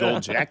getting his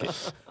gold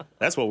jacket.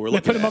 That's what we're They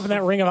looking put him at. up in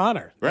that Ring of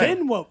Honor. Right.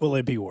 Then what will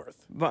it be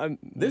worth? But,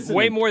 This is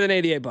way an- more than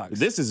 $88.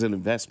 This is an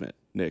investment,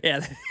 Nick. Yeah.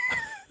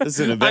 This is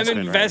an I'm investment.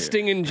 right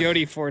investing in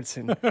Jody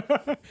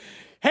Fortson.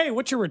 Hey,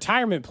 what's your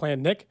retirement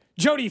plan, Nick?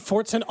 Jody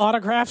Fortson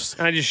autographs?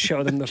 And I just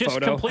show them the Just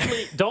photo.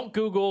 completely don't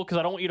Google because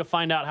I don't want you to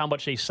find out how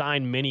much a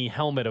signed mini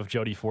helmet of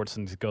Jody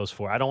Fortson goes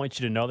for. I don't want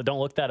you to know that. Don't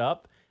look that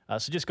up.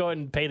 So just go ahead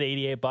and pay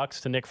the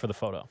 $88 to Nick for the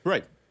photo.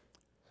 Right.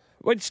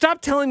 Wait,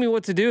 stop telling me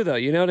what to do, though.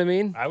 You know what I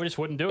mean? I just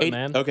wouldn't do it,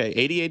 man. Okay,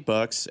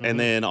 $88, and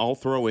then I'll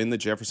throw in the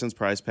Jefferson's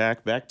prize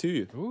pack back to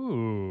you.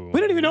 Ooh. We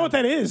don't even know what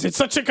that is. It's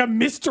such like a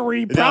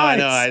mystery No,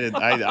 prize.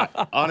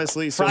 I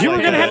honestly. So You were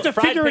like, going to have to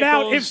Fried figure it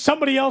out pickles. if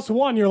somebody else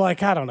won. You're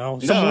like, I don't know,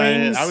 some No,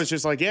 wings. I was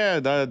just like, yeah,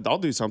 I'll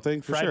do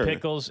something for Fried sure.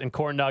 pickles and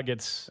corn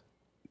nuggets.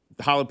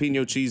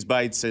 jalapeno cheese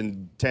bites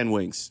and 10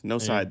 wings. No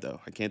side, though.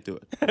 I can't do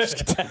it.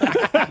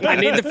 I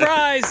need the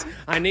fries.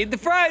 I need the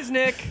fries,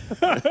 Nick.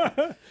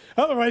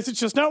 Otherwise, it's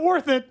just not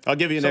worth it. I'll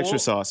give you an extra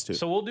sauce, too.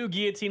 So we'll do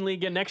Guillotine League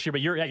again next year,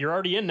 but you're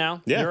already in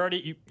now. Yeah. You're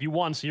already you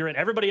won, so you're in.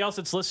 Everybody else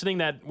that's listening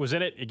that was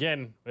in it,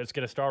 again, it's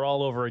going to start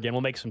all over again.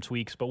 We'll make some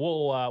tweaks, but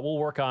we'll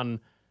work on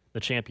the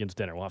Champions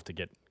Dinner. We'll have to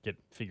get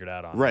figured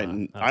out on. Right,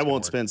 and I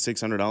won't spend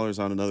 $600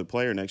 on another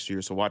player next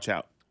year, so watch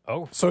out.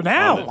 Oh, So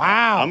now,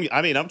 wow.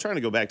 I'm trying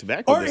to go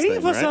back-to-back with Are this any thing,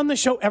 of us right? on the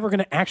show ever going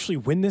to actually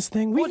win this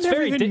thing? We've it's never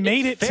very even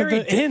made it it's to very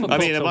the end. difficult. I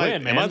mean, to win,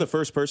 am man. I the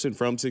first person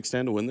from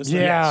 610 to win this thing?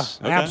 Yeah, Yes.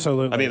 Okay.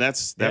 absolutely. I mean,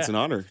 that's Yeah. an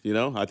honor, you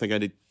know? I think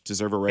I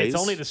deserve a raise.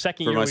 It's only the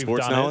second for year my we've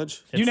sports done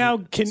knowledge. it. you now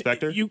can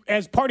Spectre? you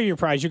as part of your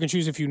prize, you can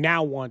choose if you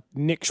now want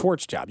Nick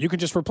Schwartz's job. You can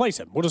just replace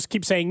him. We'll just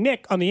keep saying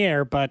Nick on the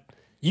air, but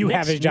you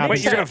have his job. Wait,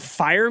 instead. you're going to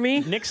fire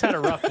me? Nick's had a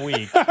rough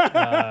week.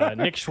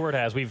 Nick Schwartz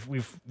has.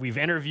 We've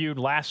interviewed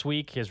last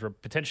week his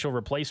potential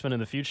replacement in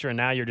the future, and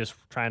now you're just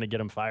trying to get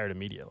him fired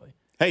immediately.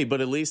 Hey,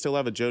 but at least he'll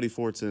have a Jody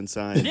Fortson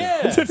signed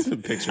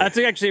picture. That's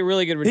actually a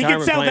really good He can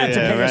retirement sell plan. that to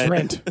Yeah, pay his right.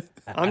 rent.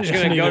 I'm just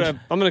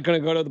gonna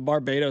go to the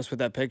Barbados with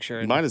that picture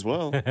and Might as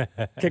well.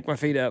 kick my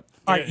feet up.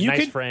 All right,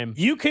 Nice frame.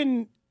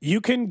 You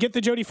can get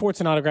the Jody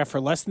Fortson autograph for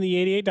less than the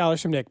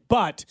 $88 from Nick,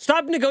 but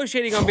Stop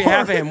negotiating on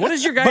behalf of him. What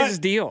is your guys'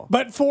 deal?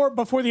 But for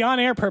the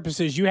on-air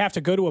purposes, you have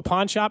to go to a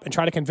pawn shop and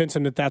try to convince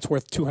him that that's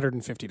worth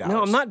 $250.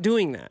 No, I'm not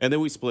doing that. And then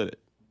we split it.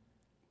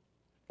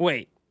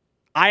 Wait,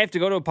 I have to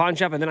go to a pawn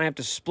shop and then I have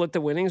to split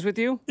the winnings with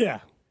you? Yeah.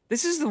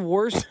 This is the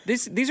worst.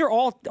 These are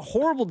all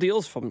horrible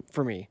deals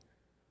for me.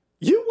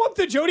 You want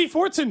the Jody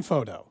Fortson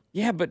photo.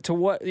 Yeah, but to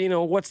what?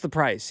 What's the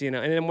price? And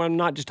I'm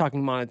not just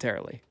talking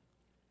monetarily.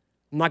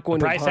 I'm not going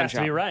to a Price pawn has shop.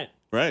 to be right.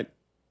 Right.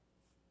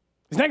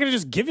 He's not going to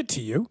just give it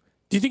to you.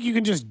 Do you think you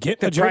can just get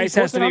The a Jody price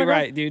Fortson has to be autograph?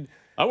 right, dude.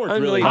 I worked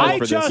Unbelievable. really hard I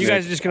for just- this. You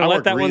guys are just gonna I let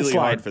worked that one really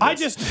slide. hard for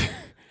this.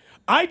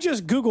 I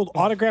just Googled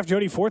autograph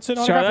Jody Fortson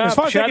autograph. Shut and as up.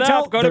 far as I Shut can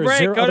tell, up. Go to there's break.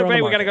 zero Go other to on the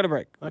break. We got to market. go to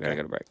break. We got to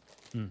go to break.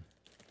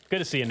 Good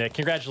to see you, Nick.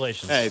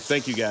 Congratulations. Hey,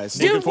 thank you guys.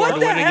 Dude, Looking forward what to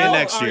the winning hell it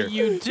next are year.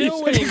 you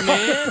doing,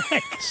 man?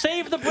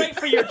 Save the break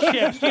for your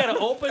chips. You got to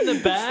open the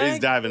bag. He's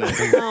diving in.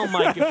 Oh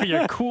my god! For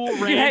your cool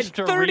ranch You had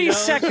 30 Doritos.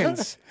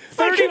 seconds. I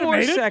 30 could've more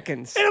made it.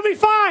 seconds. It'll be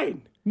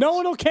fine. No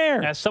one will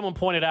care. As someone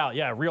pointed out,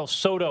 yeah, real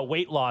soda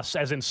weight loss,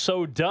 as in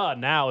soda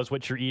now is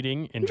what you're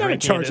eating and You're not in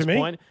drinking at charge this of me.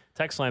 point.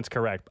 Text line's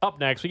correct. Up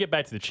next, we get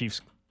back to the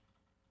Chiefs.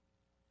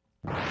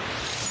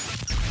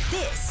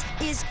 This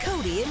is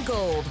Cody and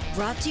Gold,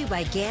 brought to you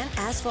by Gann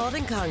Asphalt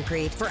and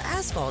Concrete. For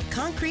asphalt,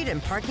 concrete,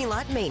 and parking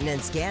lot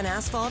maintenance, Gann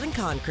Asphalt and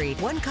Concrete.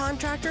 One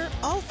contractor,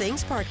 all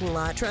things parking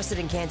lot. Trusted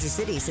in Kansas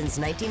City since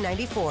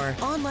 1994.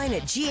 Online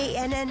at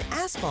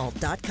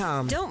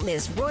GANNasphalt.com. Don't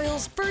miss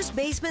Royals first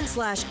baseman /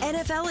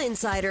 NFL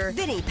insider,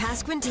 Vinny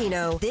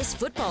Pasquantino. This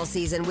football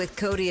season with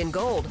Cody and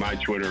Gold. My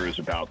Twitter is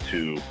about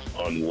to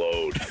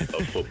unload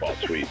of football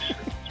tweets.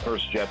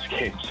 First Jets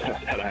game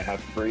that I have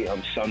free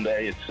on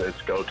Sunday.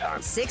 It's go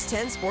time.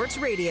 610 Sports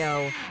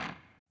Radio.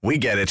 We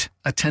get it.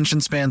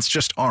 Attention spans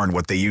just aren't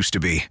what they used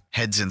to be.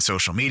 Heads in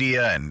social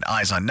media and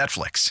eyes on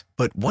Netflix.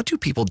 But what do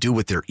people do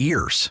with their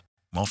ears?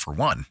 Well, for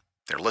one,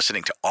 they're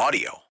listening to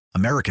audio.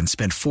 Americans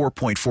spend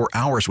 4.4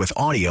 hours with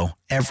audio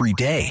every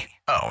day.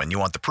 Oh, and you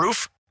want the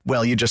proof?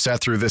 Well, you just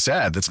sat through this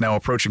ad that's now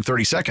approaching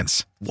 30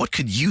 seconds. What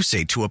could you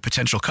say to a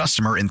potential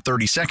customer in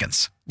 30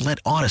 seconds? Let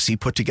Odyssey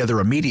put together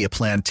a media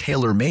plan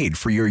tailor-made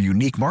for your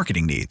unique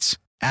marketing needs.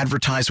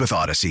 Advertise with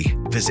Odyssey.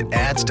 Visit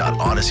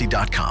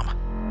ads.odyssey.com.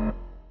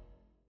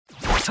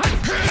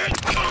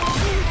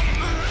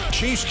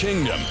 Chiefs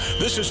Kingdom.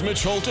 This is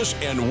Mitch Holtis,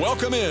 and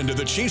welcome into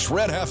the Chiefs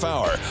Red Half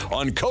Hour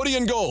on Cody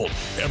and Gold.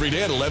 Every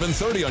day at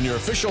 11:30 on your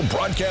official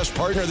broadcast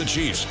partner of the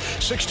Chiefs,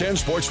 610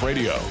 Sports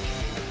Radio.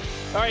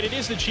 All right, it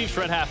is the Chiefs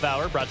Red Half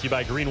Hour, brought to you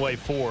by Greenway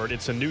Ford.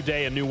 It's a new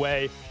day, a new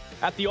way.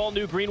 At the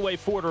all-new Greenway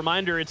Ford,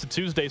 reminder, it's a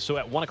Tuesday, so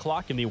at 1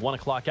 o'clock in the 1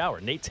 o'clock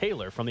hour, Nate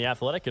Taylor from The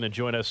Athletic going to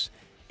join us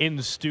in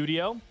the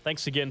studio.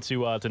 Thanks again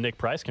to Nick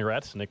Price.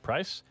 Congrats, Nick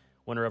Price,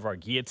 winner of our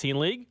Guillotine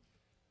League.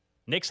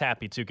 Nick's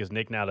happy, too, because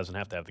Nick now doesn't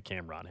have to have the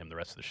camera on him the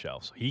rest of the show,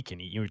 so he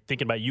can eat. You're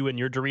thinking about you and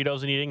your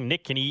Doritos and eating.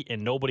 Nick can eat,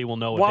 and nobody will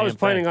know. Well, I was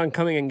planning on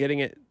coming and getting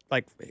it,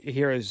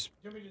 here is...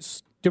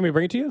 Do you want me to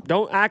bring it to you?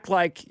 Don't act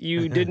like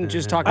you didn't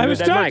just talk I about was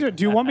that talking. mic.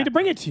 Do you want me to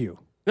bring it to you?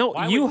 No,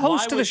 Why you would-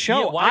 host why the would- show.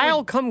 yeah, why would-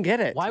 I'll come get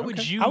it. Why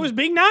would you? I was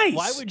being nice.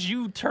 Why would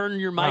you turn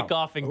your mic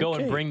off and go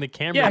and okay. bring the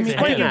camera? Yeah, I I'm mean,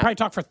 to you him? can probably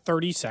talk for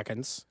 30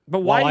 seconds. But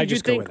while why I did you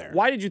just go think? in there.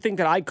 Why did you think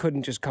that I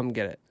couldn't just come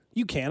get it?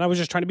 You can. I was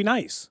just trying to be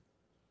nice.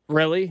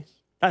 Really?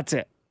 That's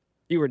it.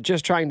 You were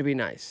just trying to be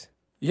nice.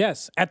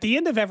 Yes. At the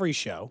end of every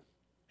show,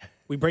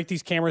 we break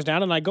these cameras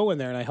down, and I go in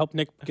there and I help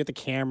Nick get the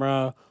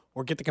camera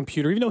or get the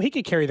computer, even though he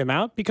could carry them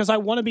out, because I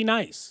want to be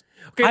nice.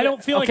 Okay, I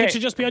don't feel like okay. it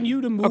should just be on you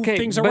to move Okay,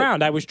 things but-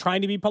 around. I was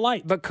trying to be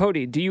polite. But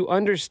Cody, do you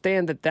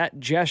understand that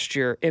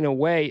gesture, in a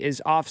way,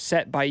 is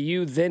offset by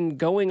you then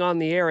going on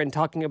the air and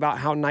talking about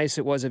how nice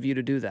it was of you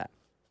to do that?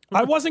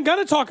 I wasn't going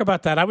to talk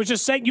about that. I was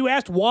just saying, you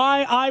asked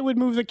why I would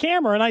move the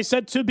camera, and I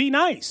said to be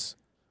nice.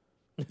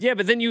 Yeah,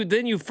 but then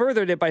you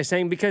furthered it by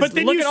saying because But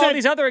then look you at all said-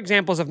 these other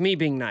examples of me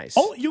being nice.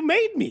 Oh, you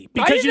made me. I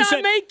Because did you not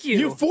said, make you.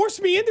 You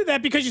forced me into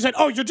that because you said,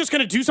 oh, you're just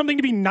going to do something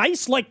to be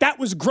nice? Like that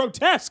was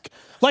grotesque.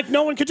 Like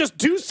no one could just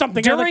do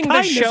something out of the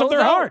kindness of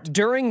their heart.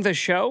 During the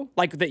show,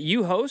 like that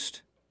you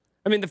host,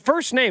 I mean, the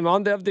first name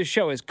of the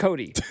show is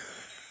Cody.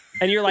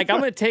 And you're like, I'm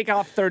going to take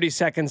off 30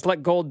 seconds,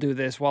 let Gold do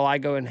this while I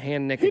go and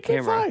hand Nick a He'd been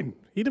camera. fine.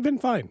 He'd have been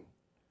fine.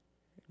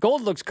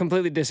 Gold looks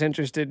completely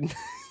disinterested in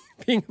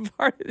being a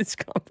part of this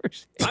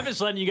conversation. I'm just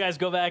letting you guys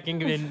go back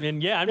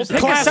and yeah, I'm just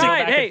pick letting a you go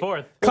side. back Hey, and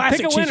forth. Classic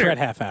pick a Chiefs winner. Red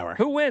Half Hour.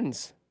 Who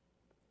wins?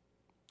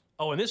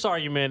 Oh, in this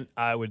argument,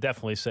 I would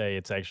definitely say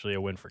it's actually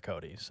a win for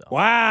Cody. So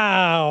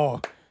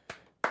Wow.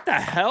 What the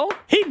hell?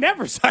 He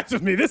never sides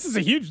with me. This is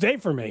a huge day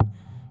for me.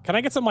 Can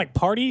I get some like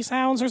party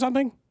sounds or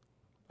something?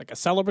 Like a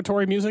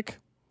celebratory music?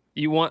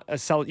 You want a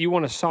song?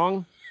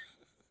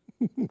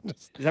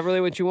 Is that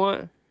really what you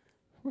want?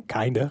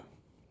 Kinda.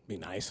 Be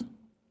nice.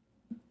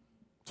 It's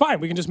fine.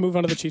 We can just move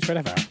on to the Chiefs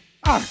Red Half Hour.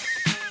 Ah.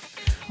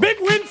 Big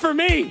win for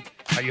me.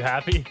 are you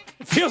happy?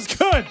 It feels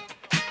good.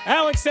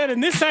 Alex said,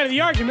 in this side of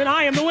the argument,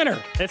 I am the winner.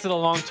 It's a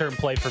long-term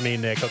play for me,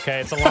 Nick, okay?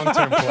 It's a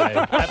long-term play.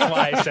 That's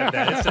why I said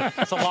that.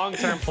 It's a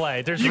long-term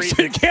play. There's You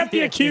reasons. can't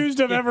be accused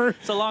of ever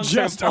It's a long-term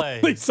just play.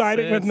 only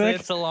siding with Nick.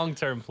 It's a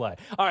long-term play.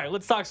 All right,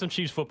 let's talk some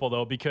Chiefs football,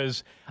 though,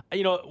 because,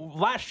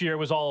 last year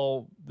was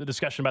all the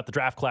discussion about the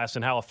draft class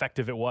and how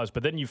effective it was.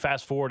 But then you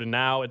fast forward, and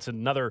now it's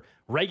another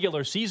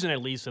regular season,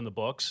 at least, in the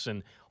books,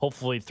 and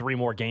hopefully 3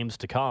 more games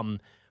to come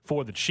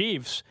for the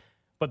Chiefs.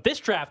 But this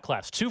draft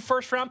class, 2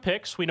 first-round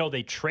picks. We know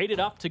they traded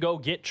up to go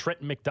get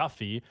Trenton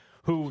McDuffie,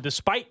 who,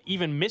 despite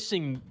even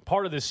missing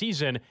part of the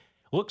season,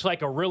 looks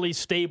like a really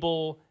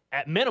stable,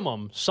 at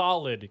minimum,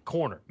 solid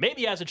corner.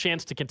 Maybe has a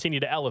chance to continue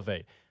to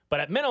elevate, but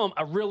at minimum,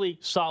 a really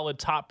solid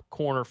top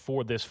corner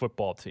for this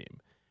football team.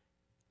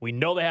 We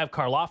know they have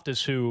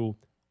Karlaftis, who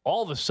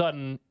all of a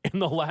sudden, in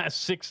the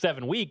last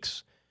 6-7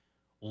 weeks,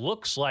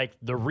 looks like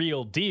the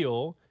real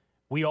deal.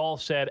 We all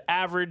said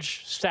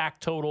average sack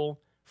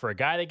total for a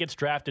guy that gets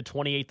drafted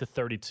 28 to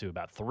 32,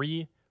 about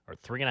 3 or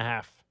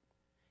 3.5.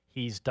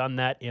 He's done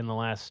that in the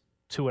last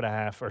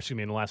 2.5,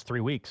 in the last 3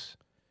 weeks.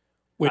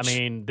 I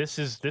mean, this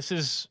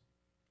is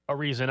a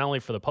reason not only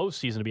for the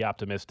postseason to be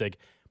optimistic,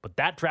 but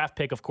that draft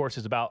pick, of course,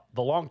 is about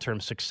the long-term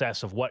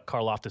success of what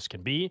Karlaftis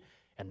can be.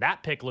 And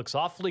that pick looks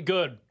awfully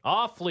good,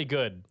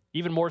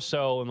 even more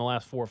so in the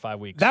last 4 or 5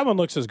 weeks. That one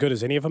looks as good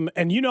as any of them.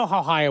 And you know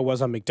how high I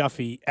was on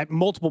McDuffie at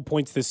multiple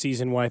points this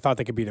season when I thought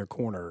they could be their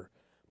corner.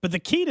 But the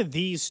key to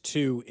these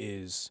two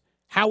is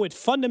how it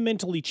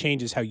fundamentally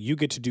changes how you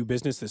get to do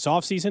business this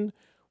offseason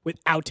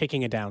without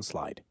taking a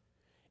downslide.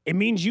 It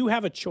means you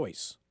have a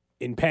choice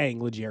in paying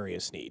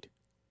L'Jarius Sneed.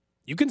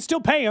 You can still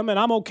pay him, and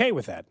I'm okay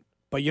with that.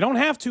 But you don't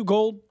have to,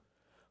 Gold.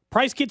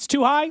 Price gets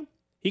too high,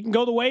 he can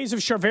go the ways of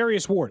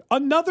Charvarius Ward.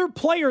 Another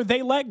player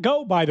they let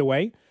go, by the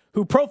way,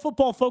 who Pro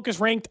Football Focus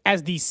ranked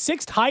as the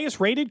 6th highest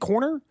rated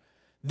corner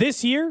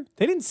this year.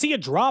 They didn't see a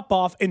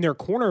drop-off in their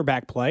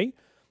cornerback play.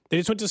 They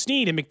just went to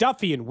Sneed and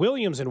McDuffie and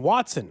Williams and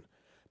Watson.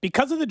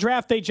 Because of the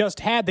draft they just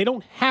had, they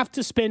don't have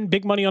to spend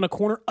big money on a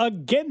corner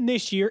again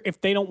this year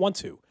if they don't want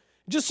to.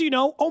 Just so you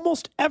know,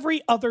 almost every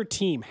other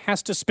team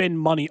has to spend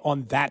money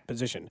on that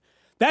position.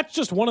 That's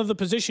just one of the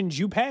positions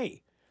you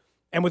pay.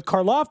 And with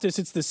Karlaftis,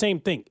 it's the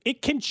same thing.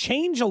 It can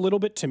change a little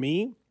bit to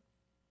me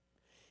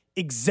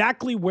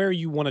exactly where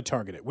you want to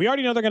target it. We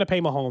already know they're going to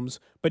pay Mahomes,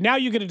 but now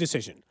you get a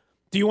decision.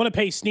 Do you want to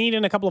pay Sneed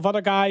and a couple of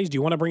other guys? Do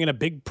you want to bring in a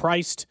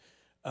big-priced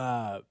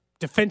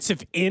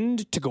defensive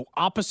end to go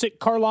opposite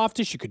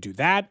Karlaftis? You could do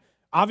that.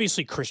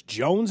 Obviously, Chris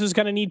Jones is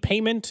going to need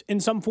payment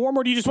in some form,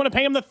 or do you just want to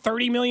pay him the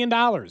 $30 million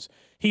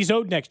he's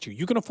owed next year?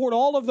 You can afford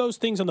all of those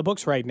things on the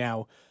books right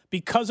now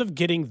because of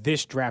getting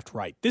this draft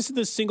right. This is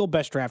the single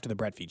best draft of the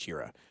Brett Veach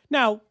era.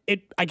 Now,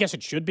 I guess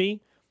it should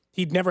be.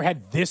 He'd never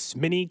had this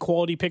many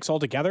quality picks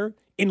altogether.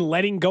 In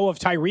letting go of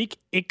Tyreek,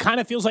 it kind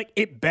of feels like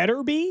it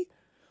better be.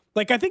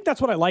 Like, I think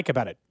that's what I like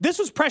about it. This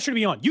was pressure to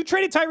be on. You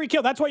traded Tyreek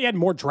Hill. That's why you had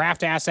more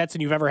draft assets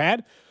than you've ever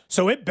had.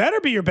 So it better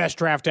be your best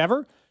draft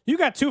ever. You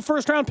got 2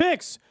 first-round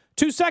picks,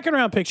 2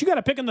 second-round picks. You got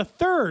a pick in the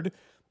 3rd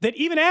that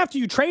even after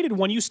you traded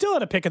one, you still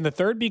had a pick in the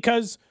 3rd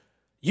because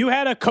you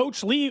had a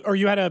coach leave, or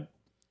you had a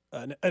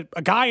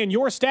guy in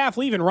your staff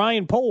leaving,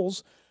 Ryan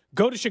Poles,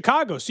 go to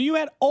Chicago. So you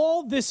had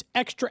all this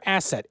extra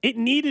asset. It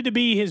needed to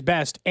be his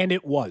best, and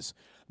it was.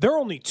 There are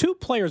only 2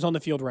 players on the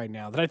field right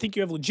now that I think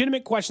you have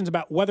legitimate questions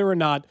about whether or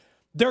not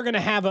they're going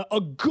to have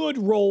a good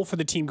role for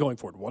the team going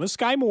forward. One is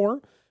Sky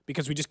Moore,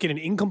 because we just get an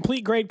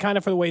incomplete grade kind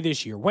of for the way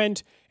this year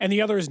went, and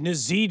the other is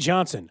Nazeeh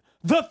Johnson.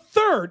 The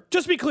 3rd,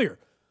 just to be clear,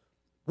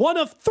 one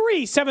of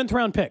 3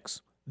 7th-round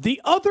picks.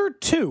 The other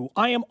 2,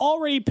 I am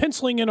already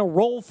penciling in a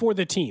role for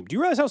the team. Do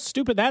you realize how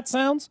stupid that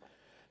sounds?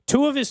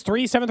 2 of his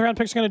 3 7th-round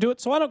picks are going to do it,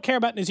 so I don't care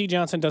about Nazeeh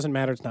Johnson. Doesn't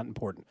matter. It's not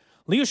important.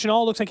 Leo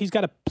Chenal looks like he's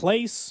got a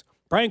place.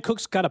 Brian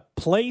Cook's got a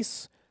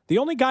place. The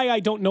only guy I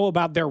don't know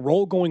about their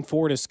role going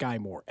forward is Sky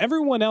Moore.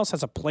 Everyone else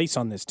has a place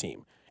on this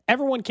team.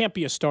 Everyone can't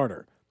be a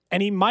starter.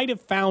 And he might have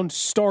found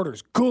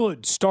starters,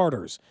 good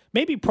starters,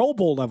 maybe Pro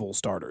Bowl level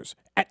starters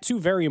at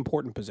two very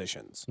important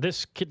positions.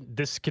 This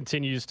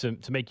continues to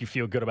make you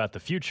feel good about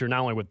the future, not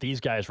only with these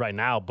guys right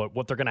now, but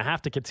what they're going to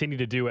have to continue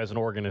to do as an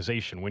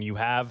organization. When you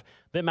have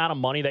the amount of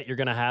money that you're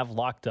going to have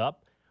locked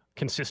up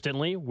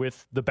consistently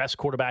with the best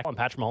quarterback on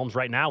Patrick Mahomes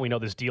right now, we know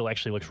this deal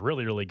actually looks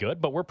really, really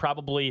good, but we're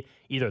probably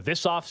either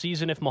this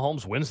offseason if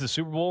Mahomes wins the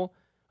Super Bowl,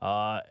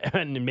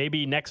 and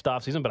maybe next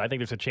offseason, but I think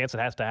there's a chance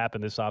it has to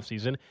happen this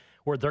offseason,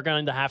 where they're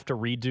going to have to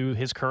redo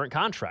his current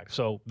contract.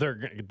 So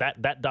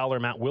that dollar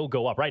amount will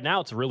go up. Right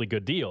now, it's a really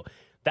good deal.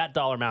 That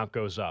dollar amount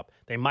goes up.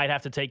 They might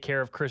have to take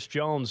care of Chris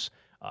Jones.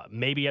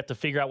 Maybe have to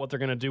figure out what they're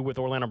going to do with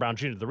Orlando Brown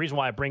Jr. The reason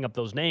why I bring up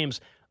those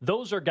names,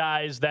 those are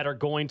guys that are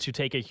going to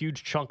take a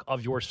huge chunk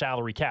of your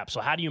salary cap.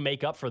 So how do you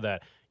make up for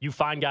that? You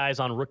find guys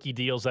on rookie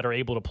deals that are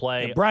able to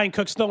play. Yeah, Brian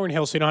Cook's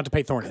Thornhill, so you don't have to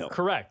pay Thornhill.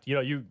 Correct.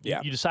 You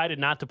decided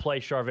not to pay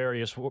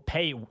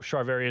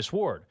Charvarius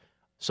Ward.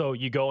 So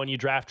you go and you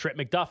draft Trent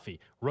McDuffie.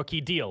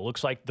 Rookie deal.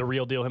 Looks like the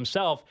real deal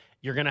himself.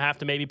 You're going to have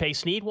to maybe pay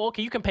Snead. Well,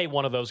 okay, you can pay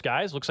one of those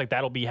guys. Looks like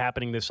that'll be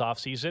happening this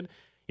offseason.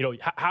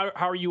 How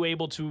are you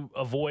able to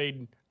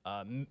avoid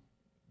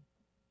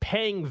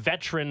paying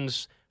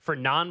veterans for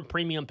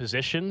non-premium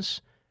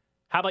positions?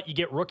 How about you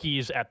get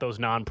rookies at those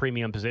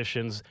non-premium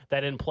positions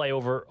that didn't play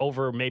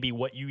over maybe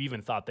what you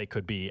even thought they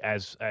could be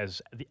as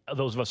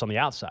those of us on the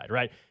outside,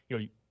 right?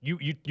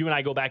 You and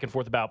I go back and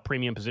forth about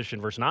premium position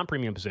versus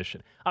non-premium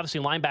position. Obviously,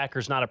 linebacker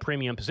is not a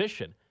premium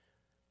position.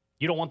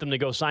 You don't want them to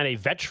go sign a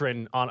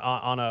veteran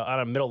on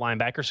a middle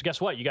linebacker. So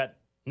guess what? You got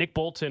Nick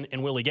Bolton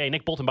and Willie Gay.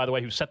 Nick Bolton, by the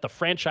way, who set the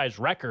franchise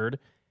record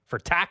for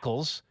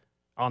tackles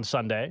on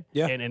Sunday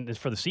and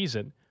for the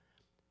season.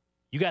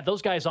 You got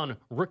those guys on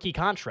rookie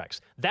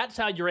contracts. That's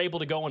how you're able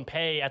to go and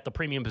pay at the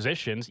premium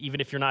positions, even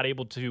if you're not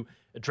able to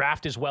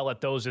draft as well at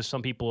those as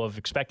some people have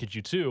expected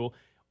you to.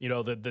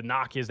 The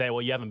knock is that,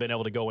 well, you haven't been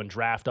able to go and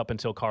draft up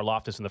until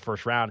Karlaftis in the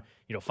first round,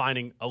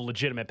 finding a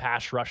legitimate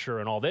pass rusher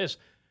and all this.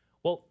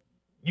 Well,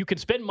 you can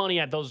spend money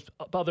at those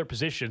other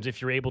positions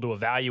if you're able to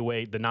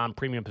evaluate the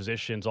non-premium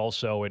positions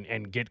also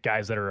and get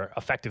guys that are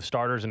effective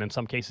starters and in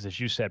some cases, as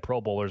you said,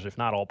 Pro Bowlers, if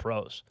not all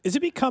pros. Is it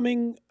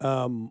becoming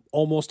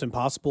almost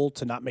impossible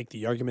to not make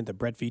the argument that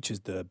Brett Veach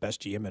is the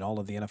best GM in all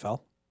of the NFL?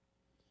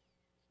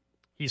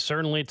 He's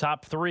certainly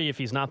top 3 if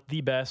he's not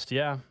the best,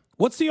 yeah.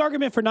 What's the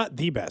argument for not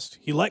the best?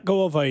 He let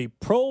go of a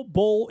Pro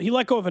Bowl. He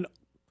let go of an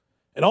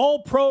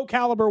all-pro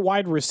caliber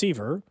wide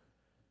receiver.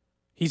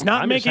 He's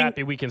not I'm just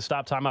happy we can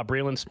stop talking about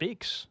Breeland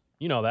Speaks.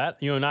 You know that.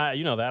 You and I,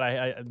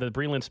 that. The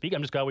Breeland Speak.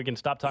 I'm just glad we can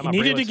stop talking about Breeland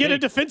Speaks. He needed to get a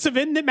defensive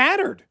end that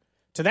mattered.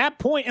 To that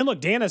point, and look,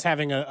 Dana's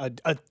having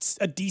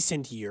a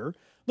decent year.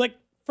 Like,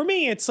 for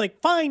me, it's like,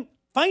 fine,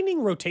 finding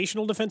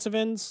rotational defensive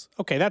ends,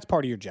 okay, that's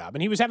part of your job.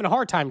 And he was having a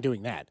hard time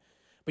doing that.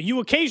 But you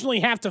occasionally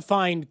have to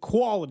find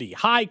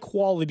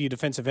high-quality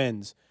defensive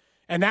ends.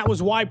 And that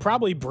was why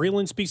probably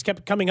Breeland Speaks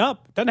kept coming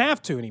up. Doesn't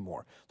have to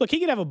anymore. Look,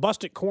 he could have a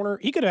busted corner.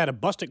 He could have had a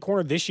busted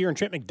corner this year in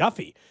Trent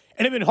McDuffie.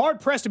 And it'd been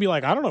hard-pressed to be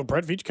like, I don't know,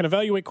 Brett Veach can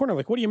evaluate corner.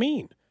 Like, what do you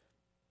mean?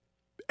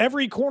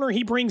 Every corner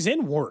he brings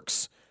in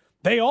works.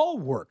 They all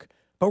work.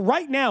 But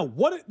right now,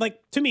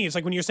 to me, it's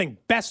like when you're saying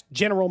best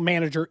general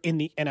manager in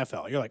the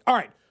NFL. You're like, all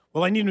right,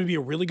 well, I need him to be a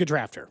really good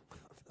drafter.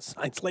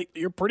 Signs lately,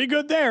 you're pretty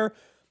good there.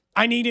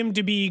 I need him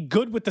to be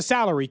good with the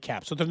salary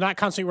cap so they're not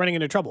constantly running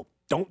into trouble.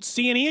 Don't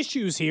see any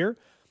issues here.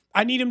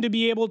 I need him to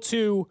be able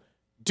to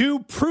do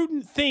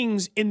prudent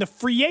things in the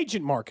free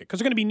agent market because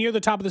they're going to be near the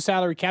top of the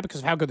salary cap because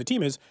of how good the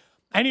team is.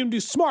 I need him to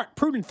do smart,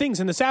 prudent things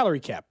in the salary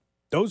cap.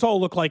 Those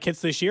all look like hits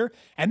this year.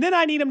 And then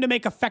I need him to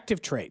make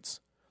effective trades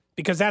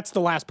because that's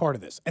the last part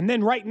of this. And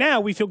then right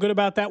now we feel good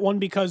about that one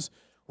because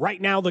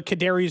right now the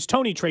Kadarius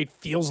Toney trade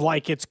feels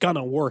like it's going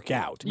to work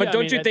out. But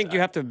don't you think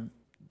you have to,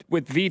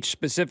 with Veach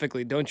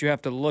specifically, don't you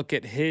have to look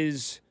at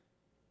his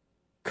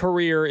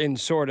career in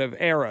sort of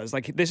eras?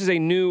 Like, this is a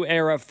new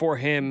era for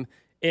him,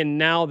 and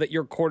now that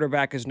your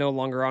quarterback is no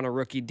longer on a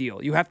rookie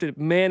deal, you have to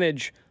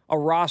manage a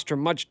roster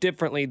much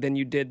differently than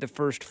you did the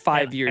first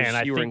 5 years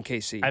you were in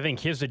KC. I think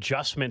his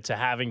adjustment to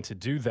having to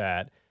do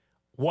that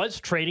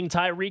was trading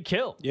Tyreek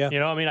Hill. Yeah.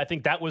 I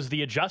think that was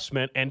the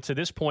adjustment. And to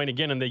this point,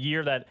 again, in the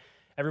year that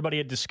everybody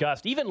had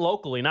discussed, even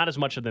locally, not as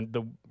much of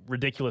the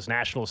ridiculous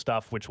national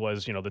stuff, which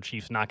was, the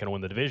Chiefs not going to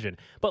win the division.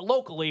 But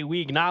locally,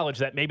 we acknowledged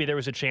that maybe there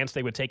was a chance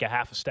they would take a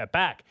half a step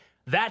back.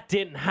 That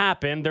didn't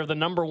happen. They're the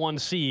number 1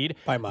 seed.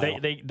 By a mile.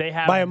 They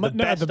have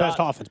the best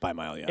offense by a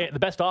mile, yeah. The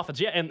best offense,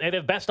 yeah. And they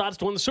have best odds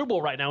to win the Super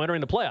Bowl right now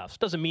entering the playoffs.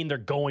 Doesn't mean they're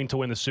going to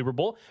win the Super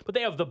Bowl, but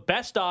they have the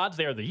best odds.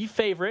 They are the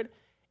favorite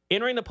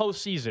entering the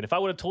postseason. If I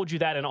would have told you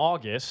that in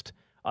August,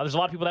 there's a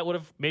lot of people that would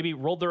have maybe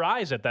rolled their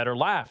eyes at that or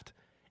laughed.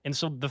 And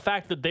so the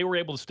fact that they were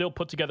able to still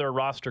put together a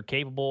roster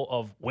capable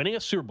of winning a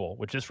Super Bowl,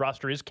 which this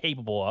roster is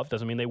capable of,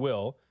 doesn't mean they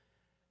will,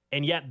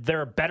 and yet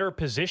they're a better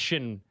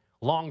position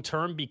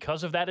long-term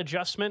because of that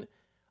adjustment,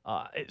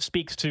 it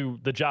speaks to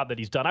the job that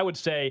he's done. I would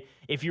say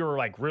if you were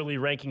like really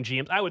ranking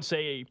GMs, I would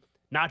say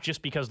not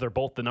just because they're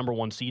both the number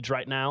 1 seeds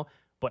right now,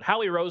 but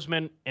Howie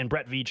Roseman and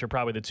Brett Veach are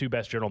probably the 2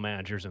 best general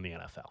managers in the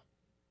NFL.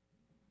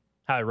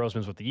 Howie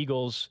Roseman's with the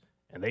Eagles,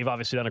 and they've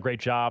obviously done a great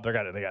job. They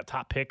got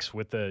top picks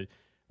with their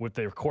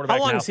quarterback.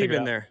 How long now has he figured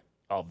been out. there?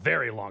 A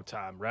very long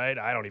time, right?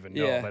 I don't even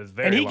know. Yeah. But it's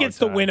very And he long gets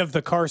the time. win of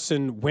the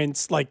Carson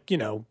Wentz.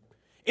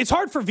 It's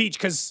hard for Veach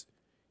because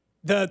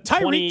the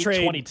Tyreek trade,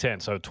 2010,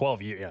 so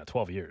 12 years. Yeah,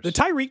 12 years. the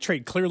Tyreek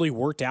trade clearly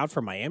worked out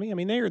for Miami. I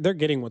mean, they're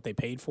getting what they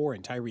paid for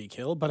in Tyreek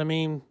Hill, but I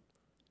mean,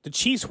 the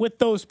Chiefs with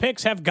those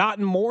picks have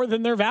gotten more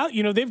than their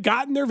value. They've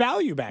gotten their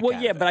value back. Well,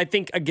 out yeah, of it. but I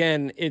think,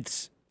 again,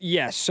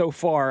 yes, so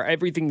far,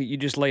 everything that you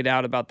just laid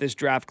out about this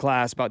draft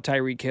class, about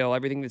Tyreek Hill,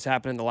 everything that's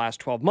happened in the last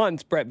 12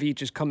 months, Brett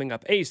Veach is coming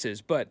up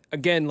aces. But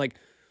again,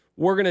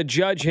 we're going to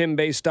judge him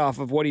based off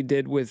of what he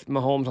did with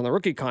Mahomes on the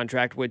rookie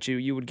contract, which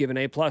you would give an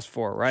A+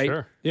 for, right?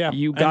 Sure. Yeah.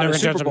 You And got they're a gonna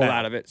judge Super him Bowl now.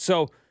 out of it.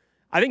 So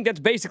I think that's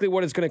basically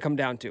what it's going to come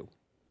down to.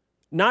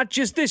 Not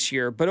just this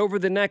year, but over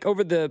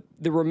the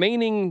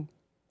remaining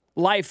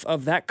life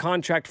of that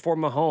contract for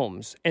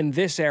Mahomes and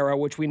this era,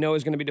 which we know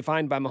is going to be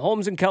defined by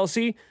Mahomes and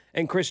Kelsey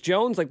and Chris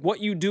Jones. What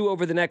you do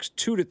over the next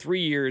 2 to 3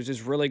 years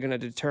is really going to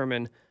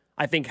determine,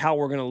 I think, how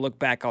we're going to look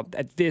back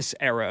at this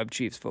era of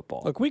Chiefs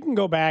football. Look, we can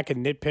go back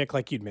and nitpick,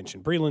 like you'd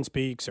mentioned, Breeland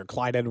Speaks or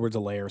Clyde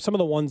Edwards-Helaire, some of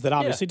the ones that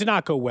obviously did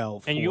not go well.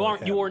 And for you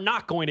him. are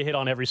not going to hit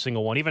on every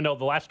single one, even though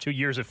the last 2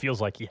 years it feels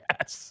like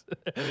yes.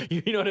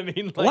 You know what I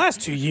mean? The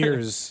last 2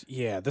 years,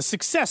 yeah, the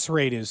success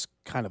rate is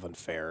kind of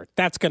unfair.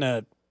 That's going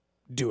to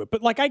do it.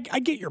 But I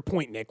get your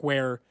point, Nick,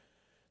 where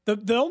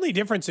the only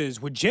difference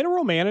is with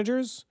general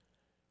managers,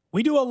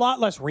 we do a lot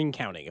less ring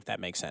counting, if that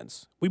makes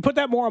sense. We put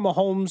that more on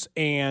Mahomes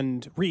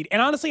and Reed.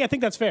 And honestly, I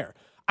think that's fair.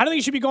 I don't think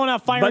you should be going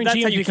out firing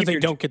GMs because they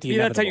don't get the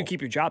inevitable. That's how you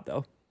keep your job,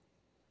 though.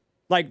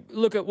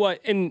 Look at what,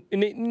 and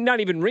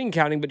not even ring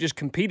counting, but just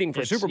competing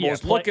for Super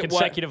Bowls. Look at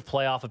consecutive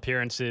playoff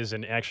appearances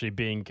and actually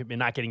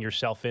not getting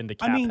yourself into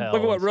cap hell.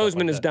 Look at what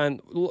Roseman has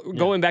done.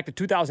 Going back to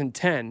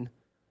 2010,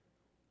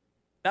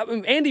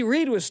 Andy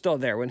Reid was still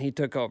there when he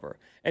took over,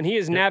 and he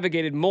has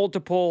navigated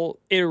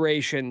multiple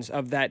iterations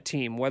of that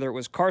team, whether it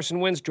was Carson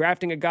Wentz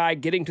drafting a guy,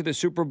 getting to the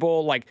Super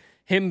Bowl,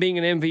 him being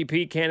an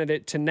MVP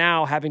candidate, to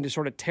now having to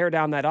sort of tear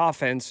down that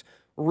offense,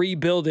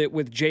 rebuild it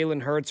with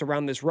Jalen Hurts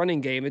around this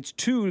running game. It's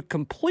two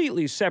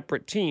completely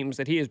separate teams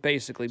that he has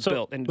basically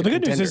built into the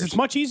good contenders. news is it's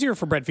much easier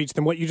for Brett Veach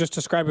than what you just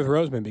described with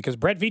Roseman, because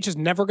Brett Veach is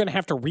never going to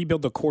have to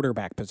rebuild the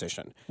quarterback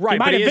position. Right, he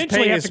might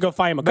eventually have to go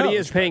find him a coach. But he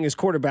is paying his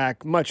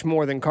quarterback much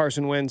more than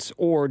Carson Wentz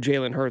or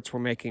Jalen Hurts were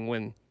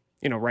making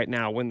right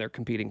now when they're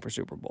competing for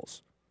Super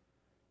Bowls.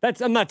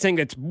 I'm not saying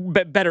that's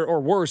better or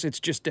worse. It's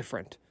just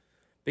different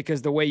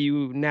because the way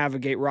you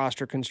navigate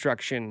roster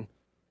construction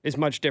is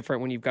much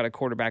different when you've got a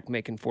quarterback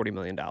making $40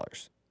 million. I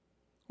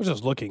was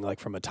just looking,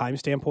 from a time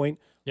standpoint,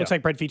 looks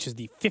like Brett Veach is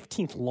the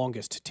 15th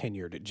longest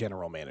tenured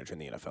general manager in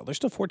the NFL. There's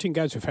still 14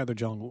 guys who've had their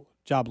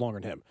job longer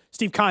than him.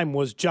 Steve Keim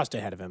was just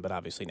ahead of him, but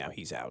obviously now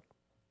he's out.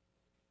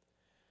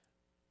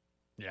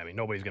 Yeah,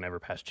 nobody's going to ever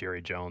pass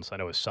Jerry Jones. I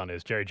know his son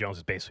is. Jerry Jones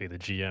is basically the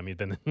GM. He's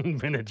been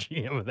the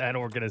GM of that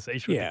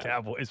organization with the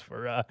Cowboys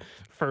from day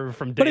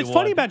one. But it's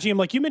funny about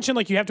GM, you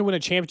mentioned, you have to win a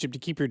championship to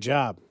keep your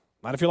job.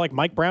 Not if you're like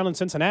Mike Brown in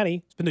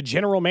Cincinnati. He's been the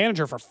general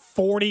manager for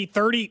 40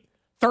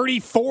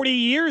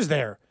 years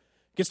there.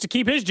 Gets to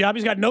keep his job.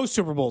 He's got no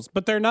Super Bowls.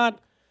 But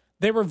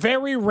they were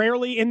very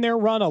rarely in their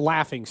run a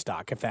laughing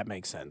stock, if that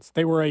makes sense.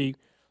 They were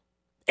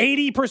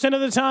 80% of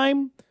the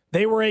time,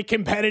 they were a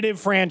competitive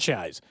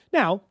franchise.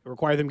 Now, it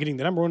required them getting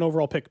the number one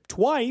overall pick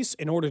twice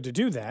in order to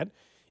do that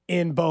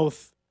in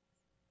both,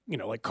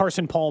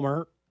 Carson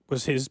Palmer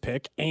was his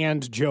pick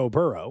and Joe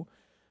Burrow.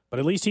 But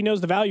at least he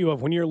knows the value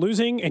of when you're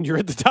losing and you're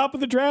at the top of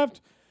the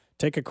draft,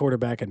 take a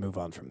quarterback and move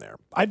on from there.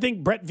 I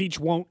think Brett Veach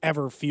won't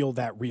ever feel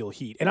that real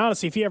heat. And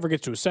honestly, if he ever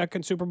gets to a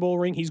second Super Bowl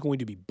ring, he's going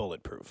to be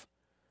bulletproof.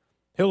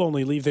 He'll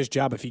only leave this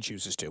job if he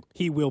chooses to.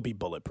 He will be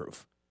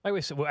bulletproof.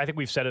 I think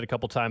we've said it a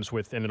couple times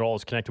and it all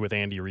is connected with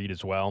Andy Reid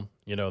as well.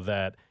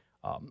 That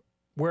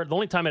where the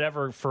only time it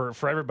ever, for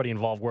everybody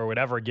involved, where it would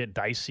ever get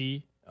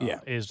dicey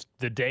is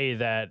the day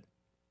that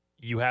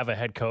you have a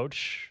head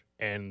coach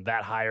and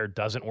that hire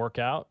doesn't work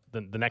out,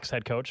 the next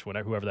head coach,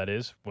 whoever that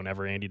is,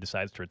 whenever Andy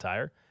decides to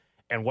retire,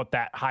 and what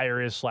that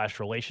hire is /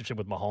 relationship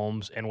with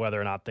Mahomes and whether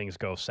or not things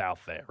go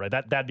south there, right?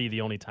 That'd be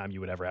the only time you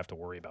would ever have to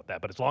worry about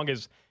that. But as long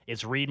as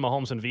it's Reid,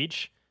 Mahomes, and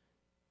Veach,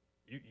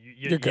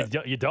 you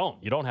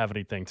don't have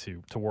anything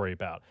to worry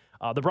about.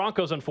 The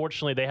Broncos,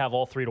 unfortunately, they have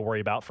all three to worry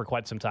about for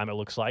quite some time, it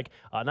looks like.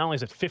 Not only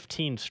is it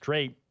 15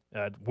 straight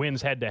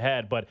wins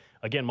head-to-head, but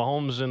again,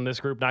 Mahomes and this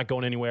group not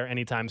going anywhere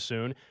anytime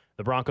soon.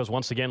 The Broncos,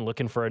 once again,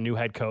 looking for a new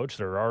head coach.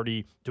 They're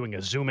already doing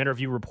a Zoom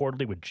interview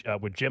reportedly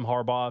with Jim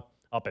Harbaugh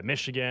up at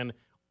Michigan.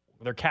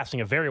 They're casting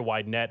a very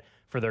wide net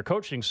for their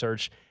coaching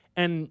search.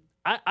 And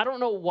I don't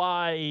know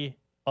why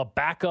a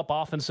backup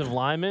offensive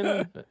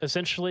lineman,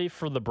 essentially,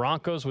 for the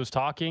Broncos was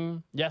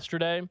talking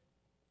yesterday.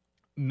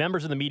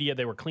 Members of the media,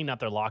 they were cleaning out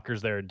their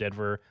lockers there in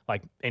Denver,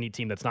 like any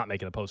team that's not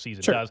making the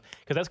postseason does.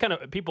 Because that's kind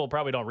of, people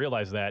probably don't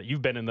realize that.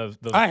 You've been in those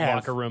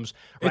locker rooms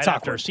right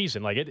after a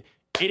season.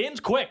 It ends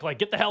quick.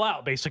 Get the hell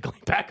out, basically.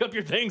 Pack up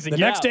your things and the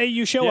get next out. day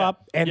you show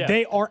up, and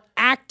they are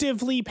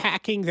actively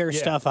packing their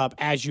stuff up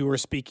as you were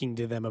speaking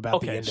to them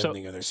about the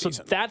ending of their season.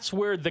 So that's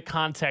where the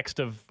context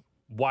of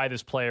why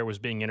this player was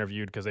being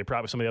interviewed because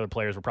some of the other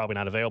players were probably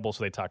not available,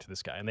 so they talked to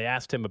this guy. And they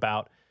asked him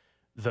about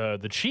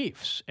the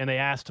Chiefs, and they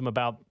asked him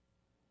about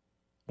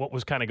what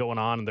was kind of going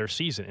on in their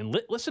season. And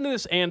listen to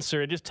this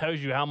answer. It just tells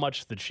you how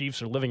much the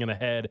Chiefs are living in the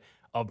head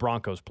of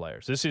Broncos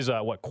players. This is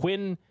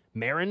Quinn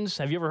Marins.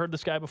 Have you ever heard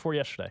this guy before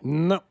yesterday?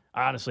 No.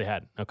 I honestly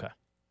hadn't. Okay.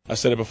 I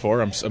said it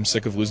before. I'm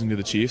sick of losing to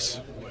the Chiefs.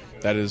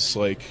 That is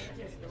like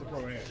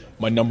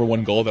my number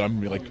one goal that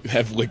I'm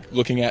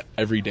looking at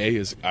every day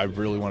is I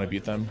really want to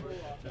beat them.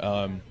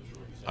 I'm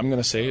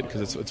gonna say it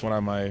because it's one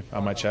on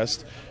my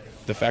chest.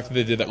 The fact that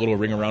they did that little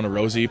ring around a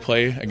Rosie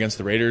play against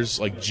the Raiders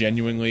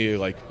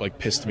genuinely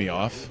pissed me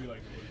off,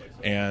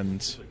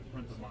 and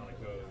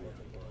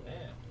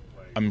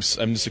I'm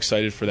just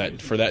excited for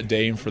that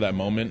day and for that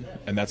moment,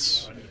 and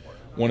that's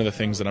one of the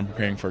things that I'm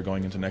preparing for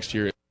going into next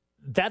year.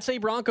 That's a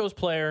Broncos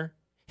player.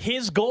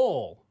 His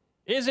goal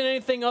isn't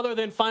anything other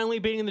than finally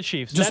beating the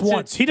Chiefs. Just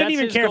once. He didn't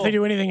even care goal. if they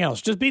do anything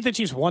else. Just beat the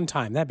Chiefs one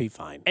time. That'd be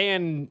fine.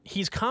 And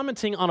he's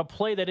commenting on a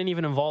play that didn't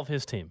even involve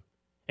his team.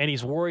 And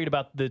he's worried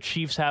about the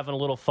Chiefs having a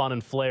little fun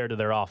and flair to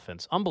their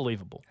offense.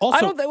 Unbelievable.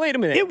 Also, wait a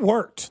minute. It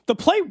worked. The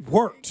play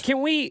worked.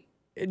 Can we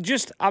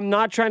just? I'm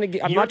not trying to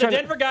get. You're the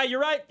Denver guy. You're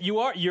right. You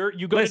are.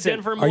 You go to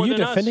Denver more than us. Are you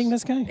than defending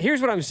us. this guy?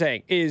 Here's what I'm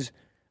saying: is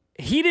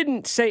he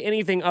didn't say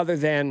anything other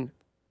than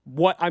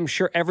what I'm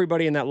sure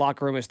everybody in that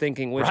locker room is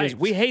thinking, which is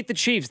we hate the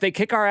Chiefs. They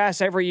kick our ass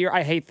every year.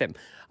 I hate them.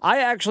 I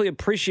actually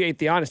appreciate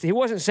the honesty. He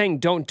wasn't saying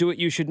don't do it.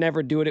 You should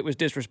never do it. It was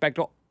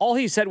disrespectful. All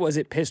he said was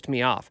it pissed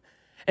me off.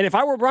 And if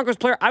I were a Broncos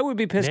player, I would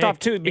be pissed off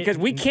too because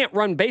we can't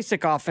run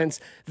basic offense.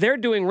 They're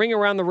doing ring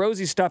around the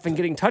Rosie stuff and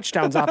getting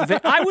touchdowns off of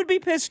it. I would be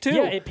pissed too.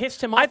 Yeah, it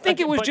pissed him off. I think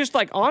it was just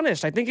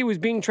honest. I think he was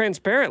being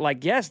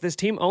transparent. Yes, this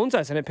team owns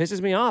us and it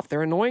pisses me off.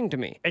 They're annoying to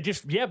me. But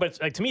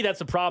to me, that's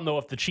the problem though.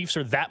 If the Chiefs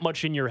are that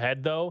much in your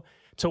head though,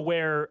 to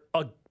where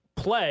a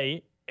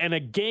play and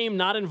a game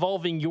not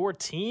involving your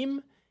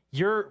team,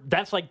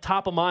 that's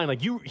top of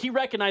mind. He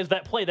recognized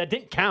that play that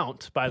didn't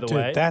count. By the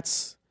way,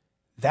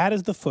 that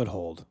is the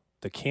foothold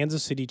the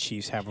Kansas City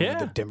Chiefs have over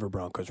the Denver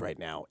Broncos right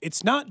now.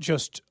 It's not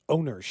just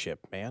ownership,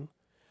 man.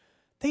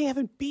 They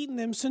haven't beaten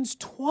them since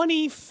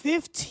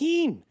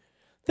 2015.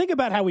 Think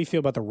about how we feel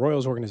about the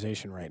Royals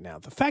organization right now.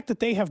 The fact that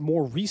they have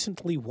more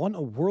recently won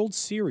a World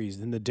Series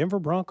than the Denver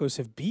Broncos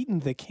have beaten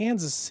the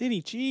Kansas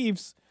City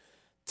Chiefs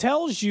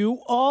tells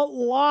you a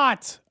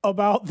lot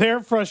about their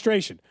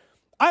frustration.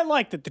 I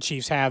like that the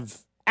Chiefs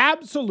have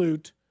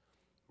absolute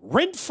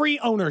rent-free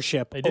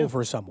ownership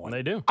over someone.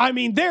 They do. I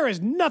mean, there is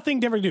nothing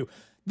different to do.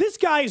 This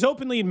guy is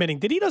openly admitting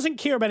that he doesn't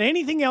care about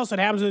anything else that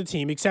happens to the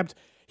team except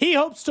he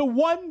hopes to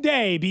one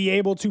day be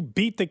able to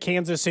beat the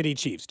Kansas City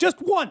Chiefs. Just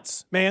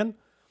once, man.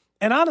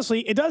 And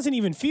honestly, it doesn't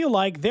even feel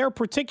like they're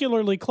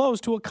particularly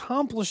close to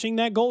accomplishing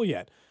that goal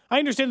yet. I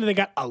understand that they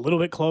got a little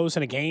bit close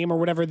in a game or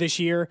whatever this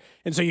year,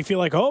 and so you feel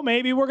like, oh,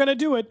 maybe we're going to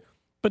do it,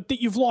 but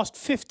that you've lost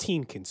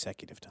 15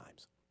 consecutive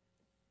times.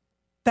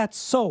 That's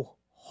so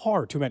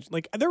hard to imagine.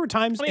 There were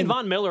times.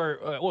 Von Miller,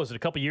 what was it, a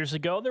couple years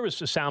ago? There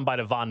was a soundbite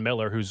of Von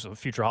Miller, who's a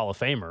future Hall of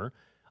Famer.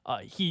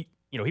 He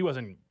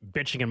wasn't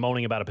bitching and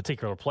moaning about a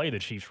particular play the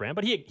Chiefs ran,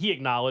 but he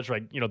acknowledged,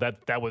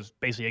 that was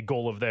basically a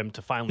goal of them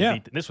to finally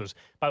beat. This was,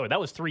 by the way, that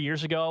was 3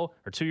 years ago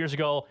or 2 years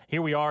ago.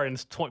 Here we are in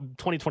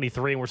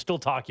 2023, and we're still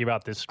talking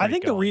about this. I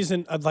think the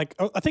reason, I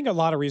think a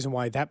lot of reason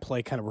why that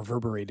play kind of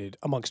reverberated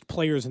amongst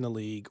players in the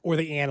league or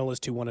the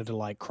analysts who wanted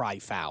to cry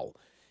foul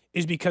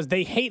is because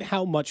they hate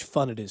how much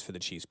fun it is for the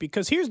Chiefs.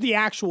 Because here's the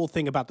actual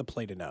thing about the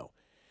play to know.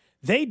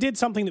 They did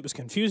something that was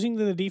confusing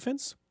to the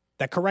defense,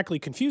 that correctly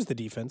confused the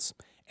defense,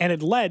 and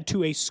it led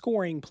to a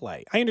scoring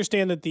play. I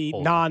understand that the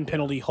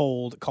non-penalty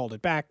hold called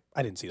it back.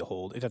 I didn't see the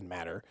hold. It doesn't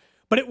matter.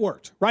 But it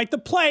worked, right? The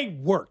play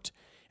worked.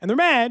 And they're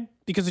mad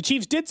because the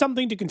Chiefs did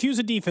something to confuse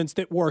a defense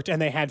that worked,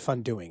 and they had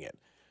fun doing it.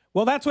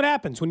 Well, that's what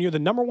happens when you're the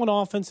number one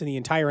offense in the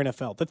entire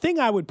NFL. The thing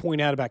I would point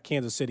out about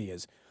Kansas City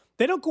is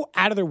they don't go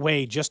out of their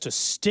way just to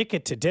stick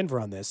it to Denver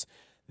on this.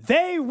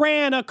 They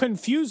ran a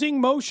confusing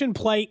motion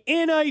play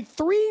in a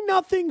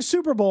 3-0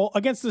 Super Bowl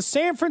against the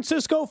San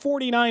Francisco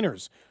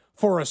 49ers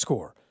for a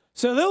score.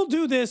 So they'll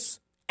do this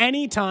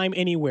anytime,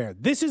 anywhere.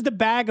 This is the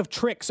bag of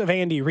tricks of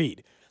Andy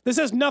Reid. This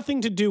has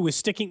nothing to do with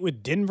sticking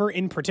with Denver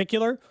in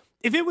particular.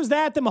 If it was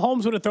that, then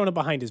Mahomes would have thrown it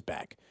behind his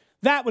back.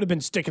 That would have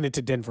been sticking it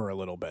to Denver a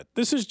little bit.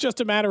 This is just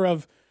a matter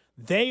of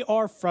they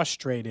are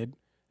frustrated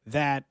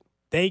that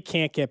they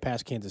can't get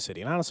past Kansas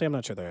City. And honestly, I'm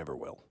not sure they ever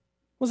will.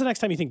 When's the next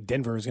time you think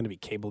Denver is going to be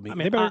capable of being?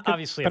 They better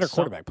obviously better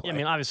quarterback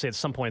play. Obviously at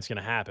some point it's going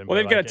to happen. Well,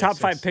 they've got a top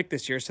 5 pick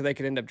this year, so they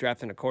could end up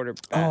drafting a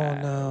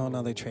quarterback. Oh,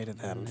 no, they traded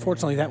that.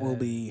 Unfortunately, that will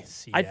be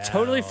Seattle. I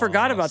totally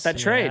forgot about that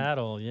trade.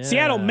 Yeah.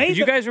 Seattle made Did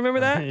you guys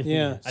remember that?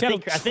 Yeah.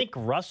 I think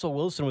Russell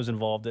Wilson was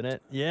involved in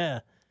it. Yeah.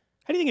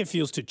 How do you think it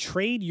feels to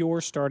trade your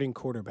starting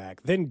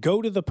quarterback, then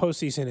go to the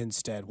postseason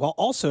instead, while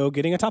also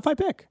getting a top 5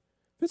 pick?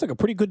 Feels like a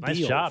pretty good deal.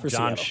 Nice job, for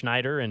John Seattle.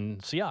 Schneider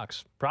and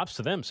Seahawks. Props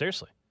to them,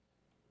 seriously.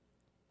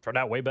 Turned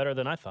out way better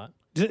than I thought.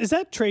 Is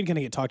that trade going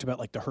to get talked about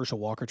like the Herschel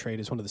Walker trade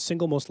is one of the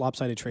single most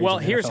lopsided trades? Well,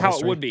 in here's NFL how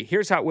history? it would be.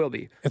 Here's how it will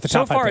be. If the So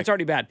top five far, pick. it's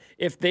already bad.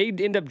 If they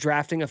end up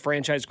drafting a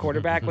franchise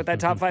quarterback with that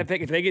top 5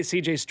 pick, if they get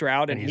C.J.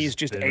 Stroud and he's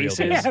just the real aces,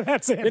 deal. Yeah,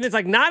 that's it. then it's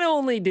like not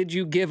only did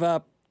you give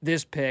up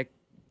this pick,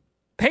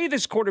 pay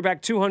this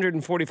quarterback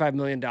 $245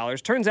 million.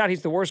 Turns out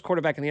he's the worst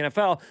quarterback in the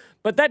NFL,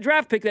 but that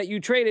draft pick that you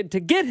traded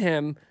to get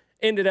him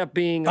ended up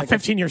being A like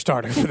 15-year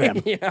starter for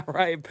them. yeah,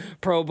 right.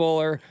 Pro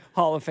Bowler,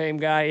 Hall of Fame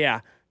guy.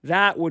 Yeah.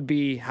 That would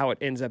be how it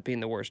ends up being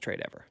the worst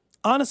trade ever.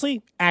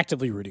 Honestly,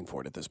 actively rooting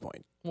for it at this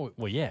point. Well,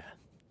 yeah.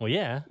 Well,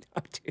 yeah.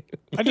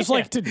 I just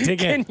like to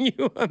dig in. Can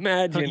you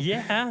imagine?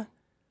 Yeah.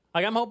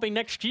 Like, I'm hoping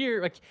next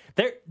year, like,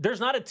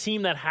 there's not a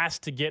team that has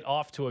to get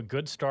off to a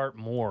good start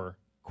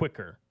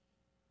quicker,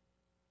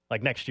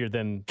 like next year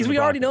than Because we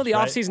already know the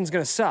Broncos, right? offseason's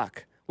going to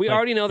suck. We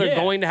already know they're yeah.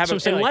 going to have So I'm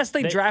saying, unless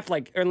like, they draft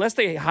or unless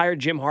they hire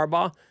Jim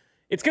Harbaugh,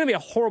 it's going to be a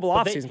horrible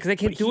offseason because they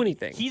can't do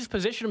anything. He's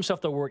positioned himself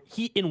though where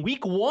in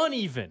week 1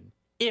 even,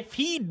 if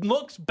he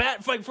looks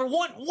bad for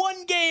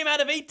one game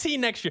out of 18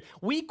 next year,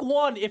 week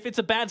 1, if it's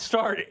a bad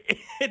start,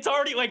 it's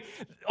already like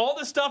all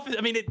this stuff.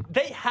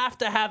 They have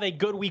to have a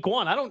good week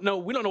 1. I don't know.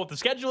 We don't know what the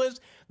schedule is.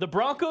 The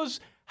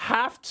Broncos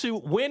have to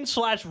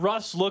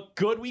win/Russ look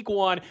good week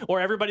 1, or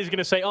everybody's going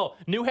to say, "Oh,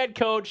 new head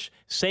coach,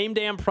 same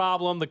damn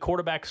problem. The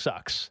quarterback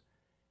sucks."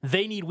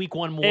 They need week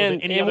 1 more than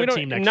any other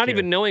team next year. Not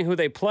even knowing who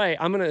they play,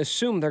 I'm going to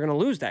assume they're going to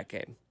lose that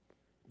game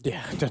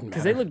Yeah, it doesn't matter.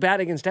 because they look bad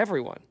against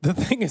everyone. The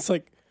thing is,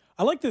 like,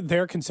 I like that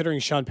they're considering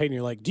Sean Payton.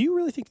 You're like, do you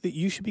really think that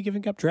you should be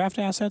giving up draft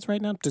assets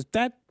right now?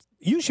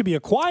 You should be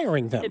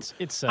acquiring them.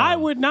 I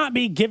would not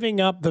be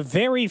giving up the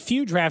very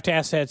few draft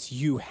assets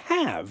you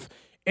have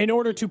in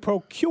order to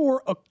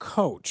procure a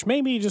coach.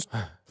 Maybe just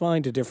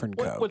find a different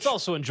coach. What's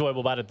also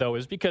enjoyable about it, though,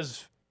 is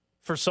because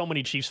for so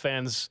many Chiefs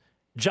fans,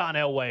 John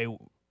Elway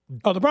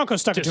the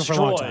Broncos stuck it to him for a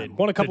long time.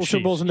 Won a couple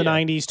Super Bowls in the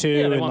 90s, too.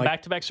 Yeah, they and won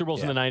back-to-back Super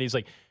Bowls in the 90s.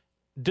 Like,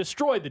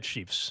 destroyed the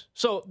Chiefs.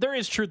 So there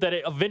is truth that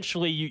it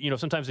eventually, you know,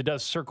 sometimes it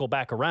does circle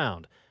back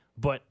around.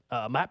 But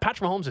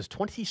Patrick Mahomes is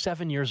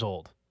 27 years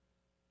old.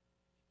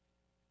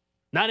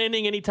 Not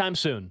ending anytime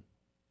soon.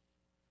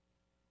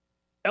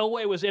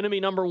 Elway was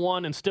enemy number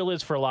 1 and still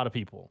is for a lot of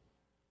people.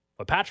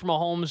 But Patrick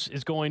Mahomes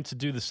is going to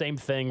do the same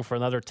thing for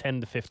another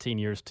 10 to 15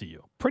 years to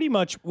you. Pretty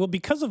much, well,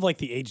 because of, like,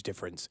 the age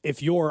difference.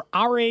 If you're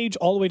our age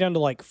all the way down to,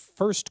 like,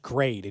 first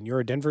grade and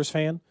you're a Denver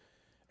fan,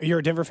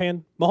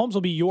 Mahomes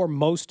will be your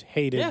most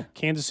hated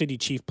Kansas City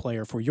Chief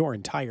player for your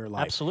entire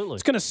life. Absolutely.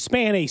 It's going to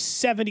span a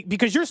 70,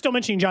 because you're still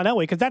mentioning John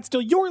Elway, because that's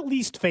still your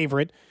least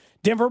favorite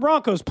Denver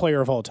Broncos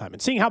player of all time.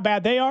 And seeing how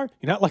bad they are,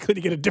 you're not likely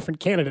to get a different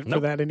candidate for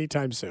that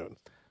anytime soon.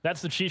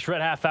 That's the Chiefs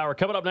Red Half Hour.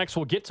 Coming up next,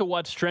 we'll get to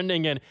what's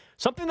trending and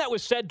something that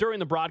was said during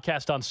the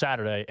broadcast on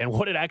Saturday and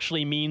what it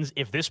actually means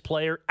if this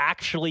player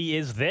actually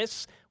is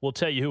this. We'll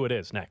tell you who it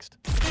is next.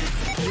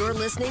 You're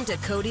listening to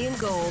Cody and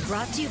Gold,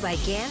 brought to you by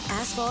Gann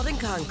Asphalt and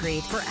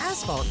Concrete. For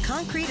asphalt,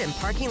 concrete, and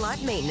parking lot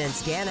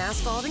maintenance, Gann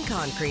Asphalt and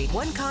Concrete.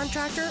 One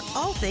contractor,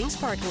 all things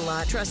parking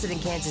lot. Trusted in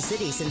Kansas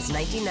City since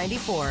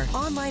 1994.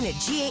 Online at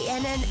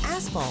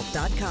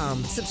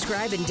GANNasphalt.com.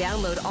 Subscribe and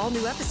download all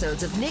new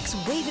episodes of Nick's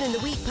Wavin' in the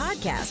Wheat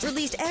podcast,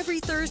 released every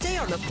Thursday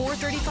on the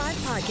 435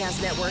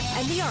 Podcast Network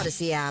and the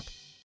Odyssey app.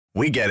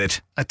 We get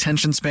it.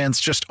 Attention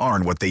spans just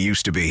aren't what they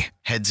used to be.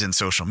 Heads in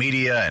social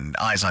media and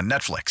eyes on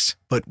Netflix.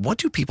 But what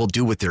do people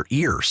do with their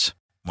ears?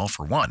 Well,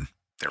 for one,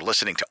 they're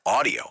listening to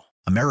audio.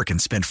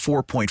 Americans spend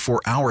 4.4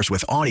 hours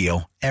with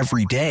audio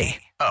every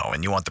day. Oh,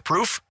 and you want the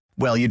proof?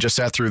 Well, you just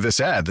sat through this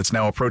ad that's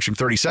now approaching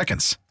 30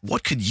 seconds.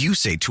 What could you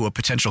say to a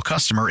potential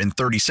customer in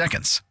 30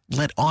 seconds?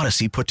 Let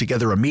Odyssey put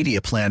together a media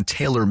plan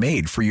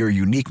tailor-made for your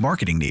unique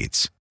marketing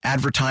needs.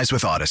 Advertise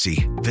with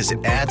Odyssey.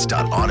 Visit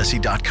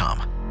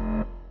ads.odyssey.com.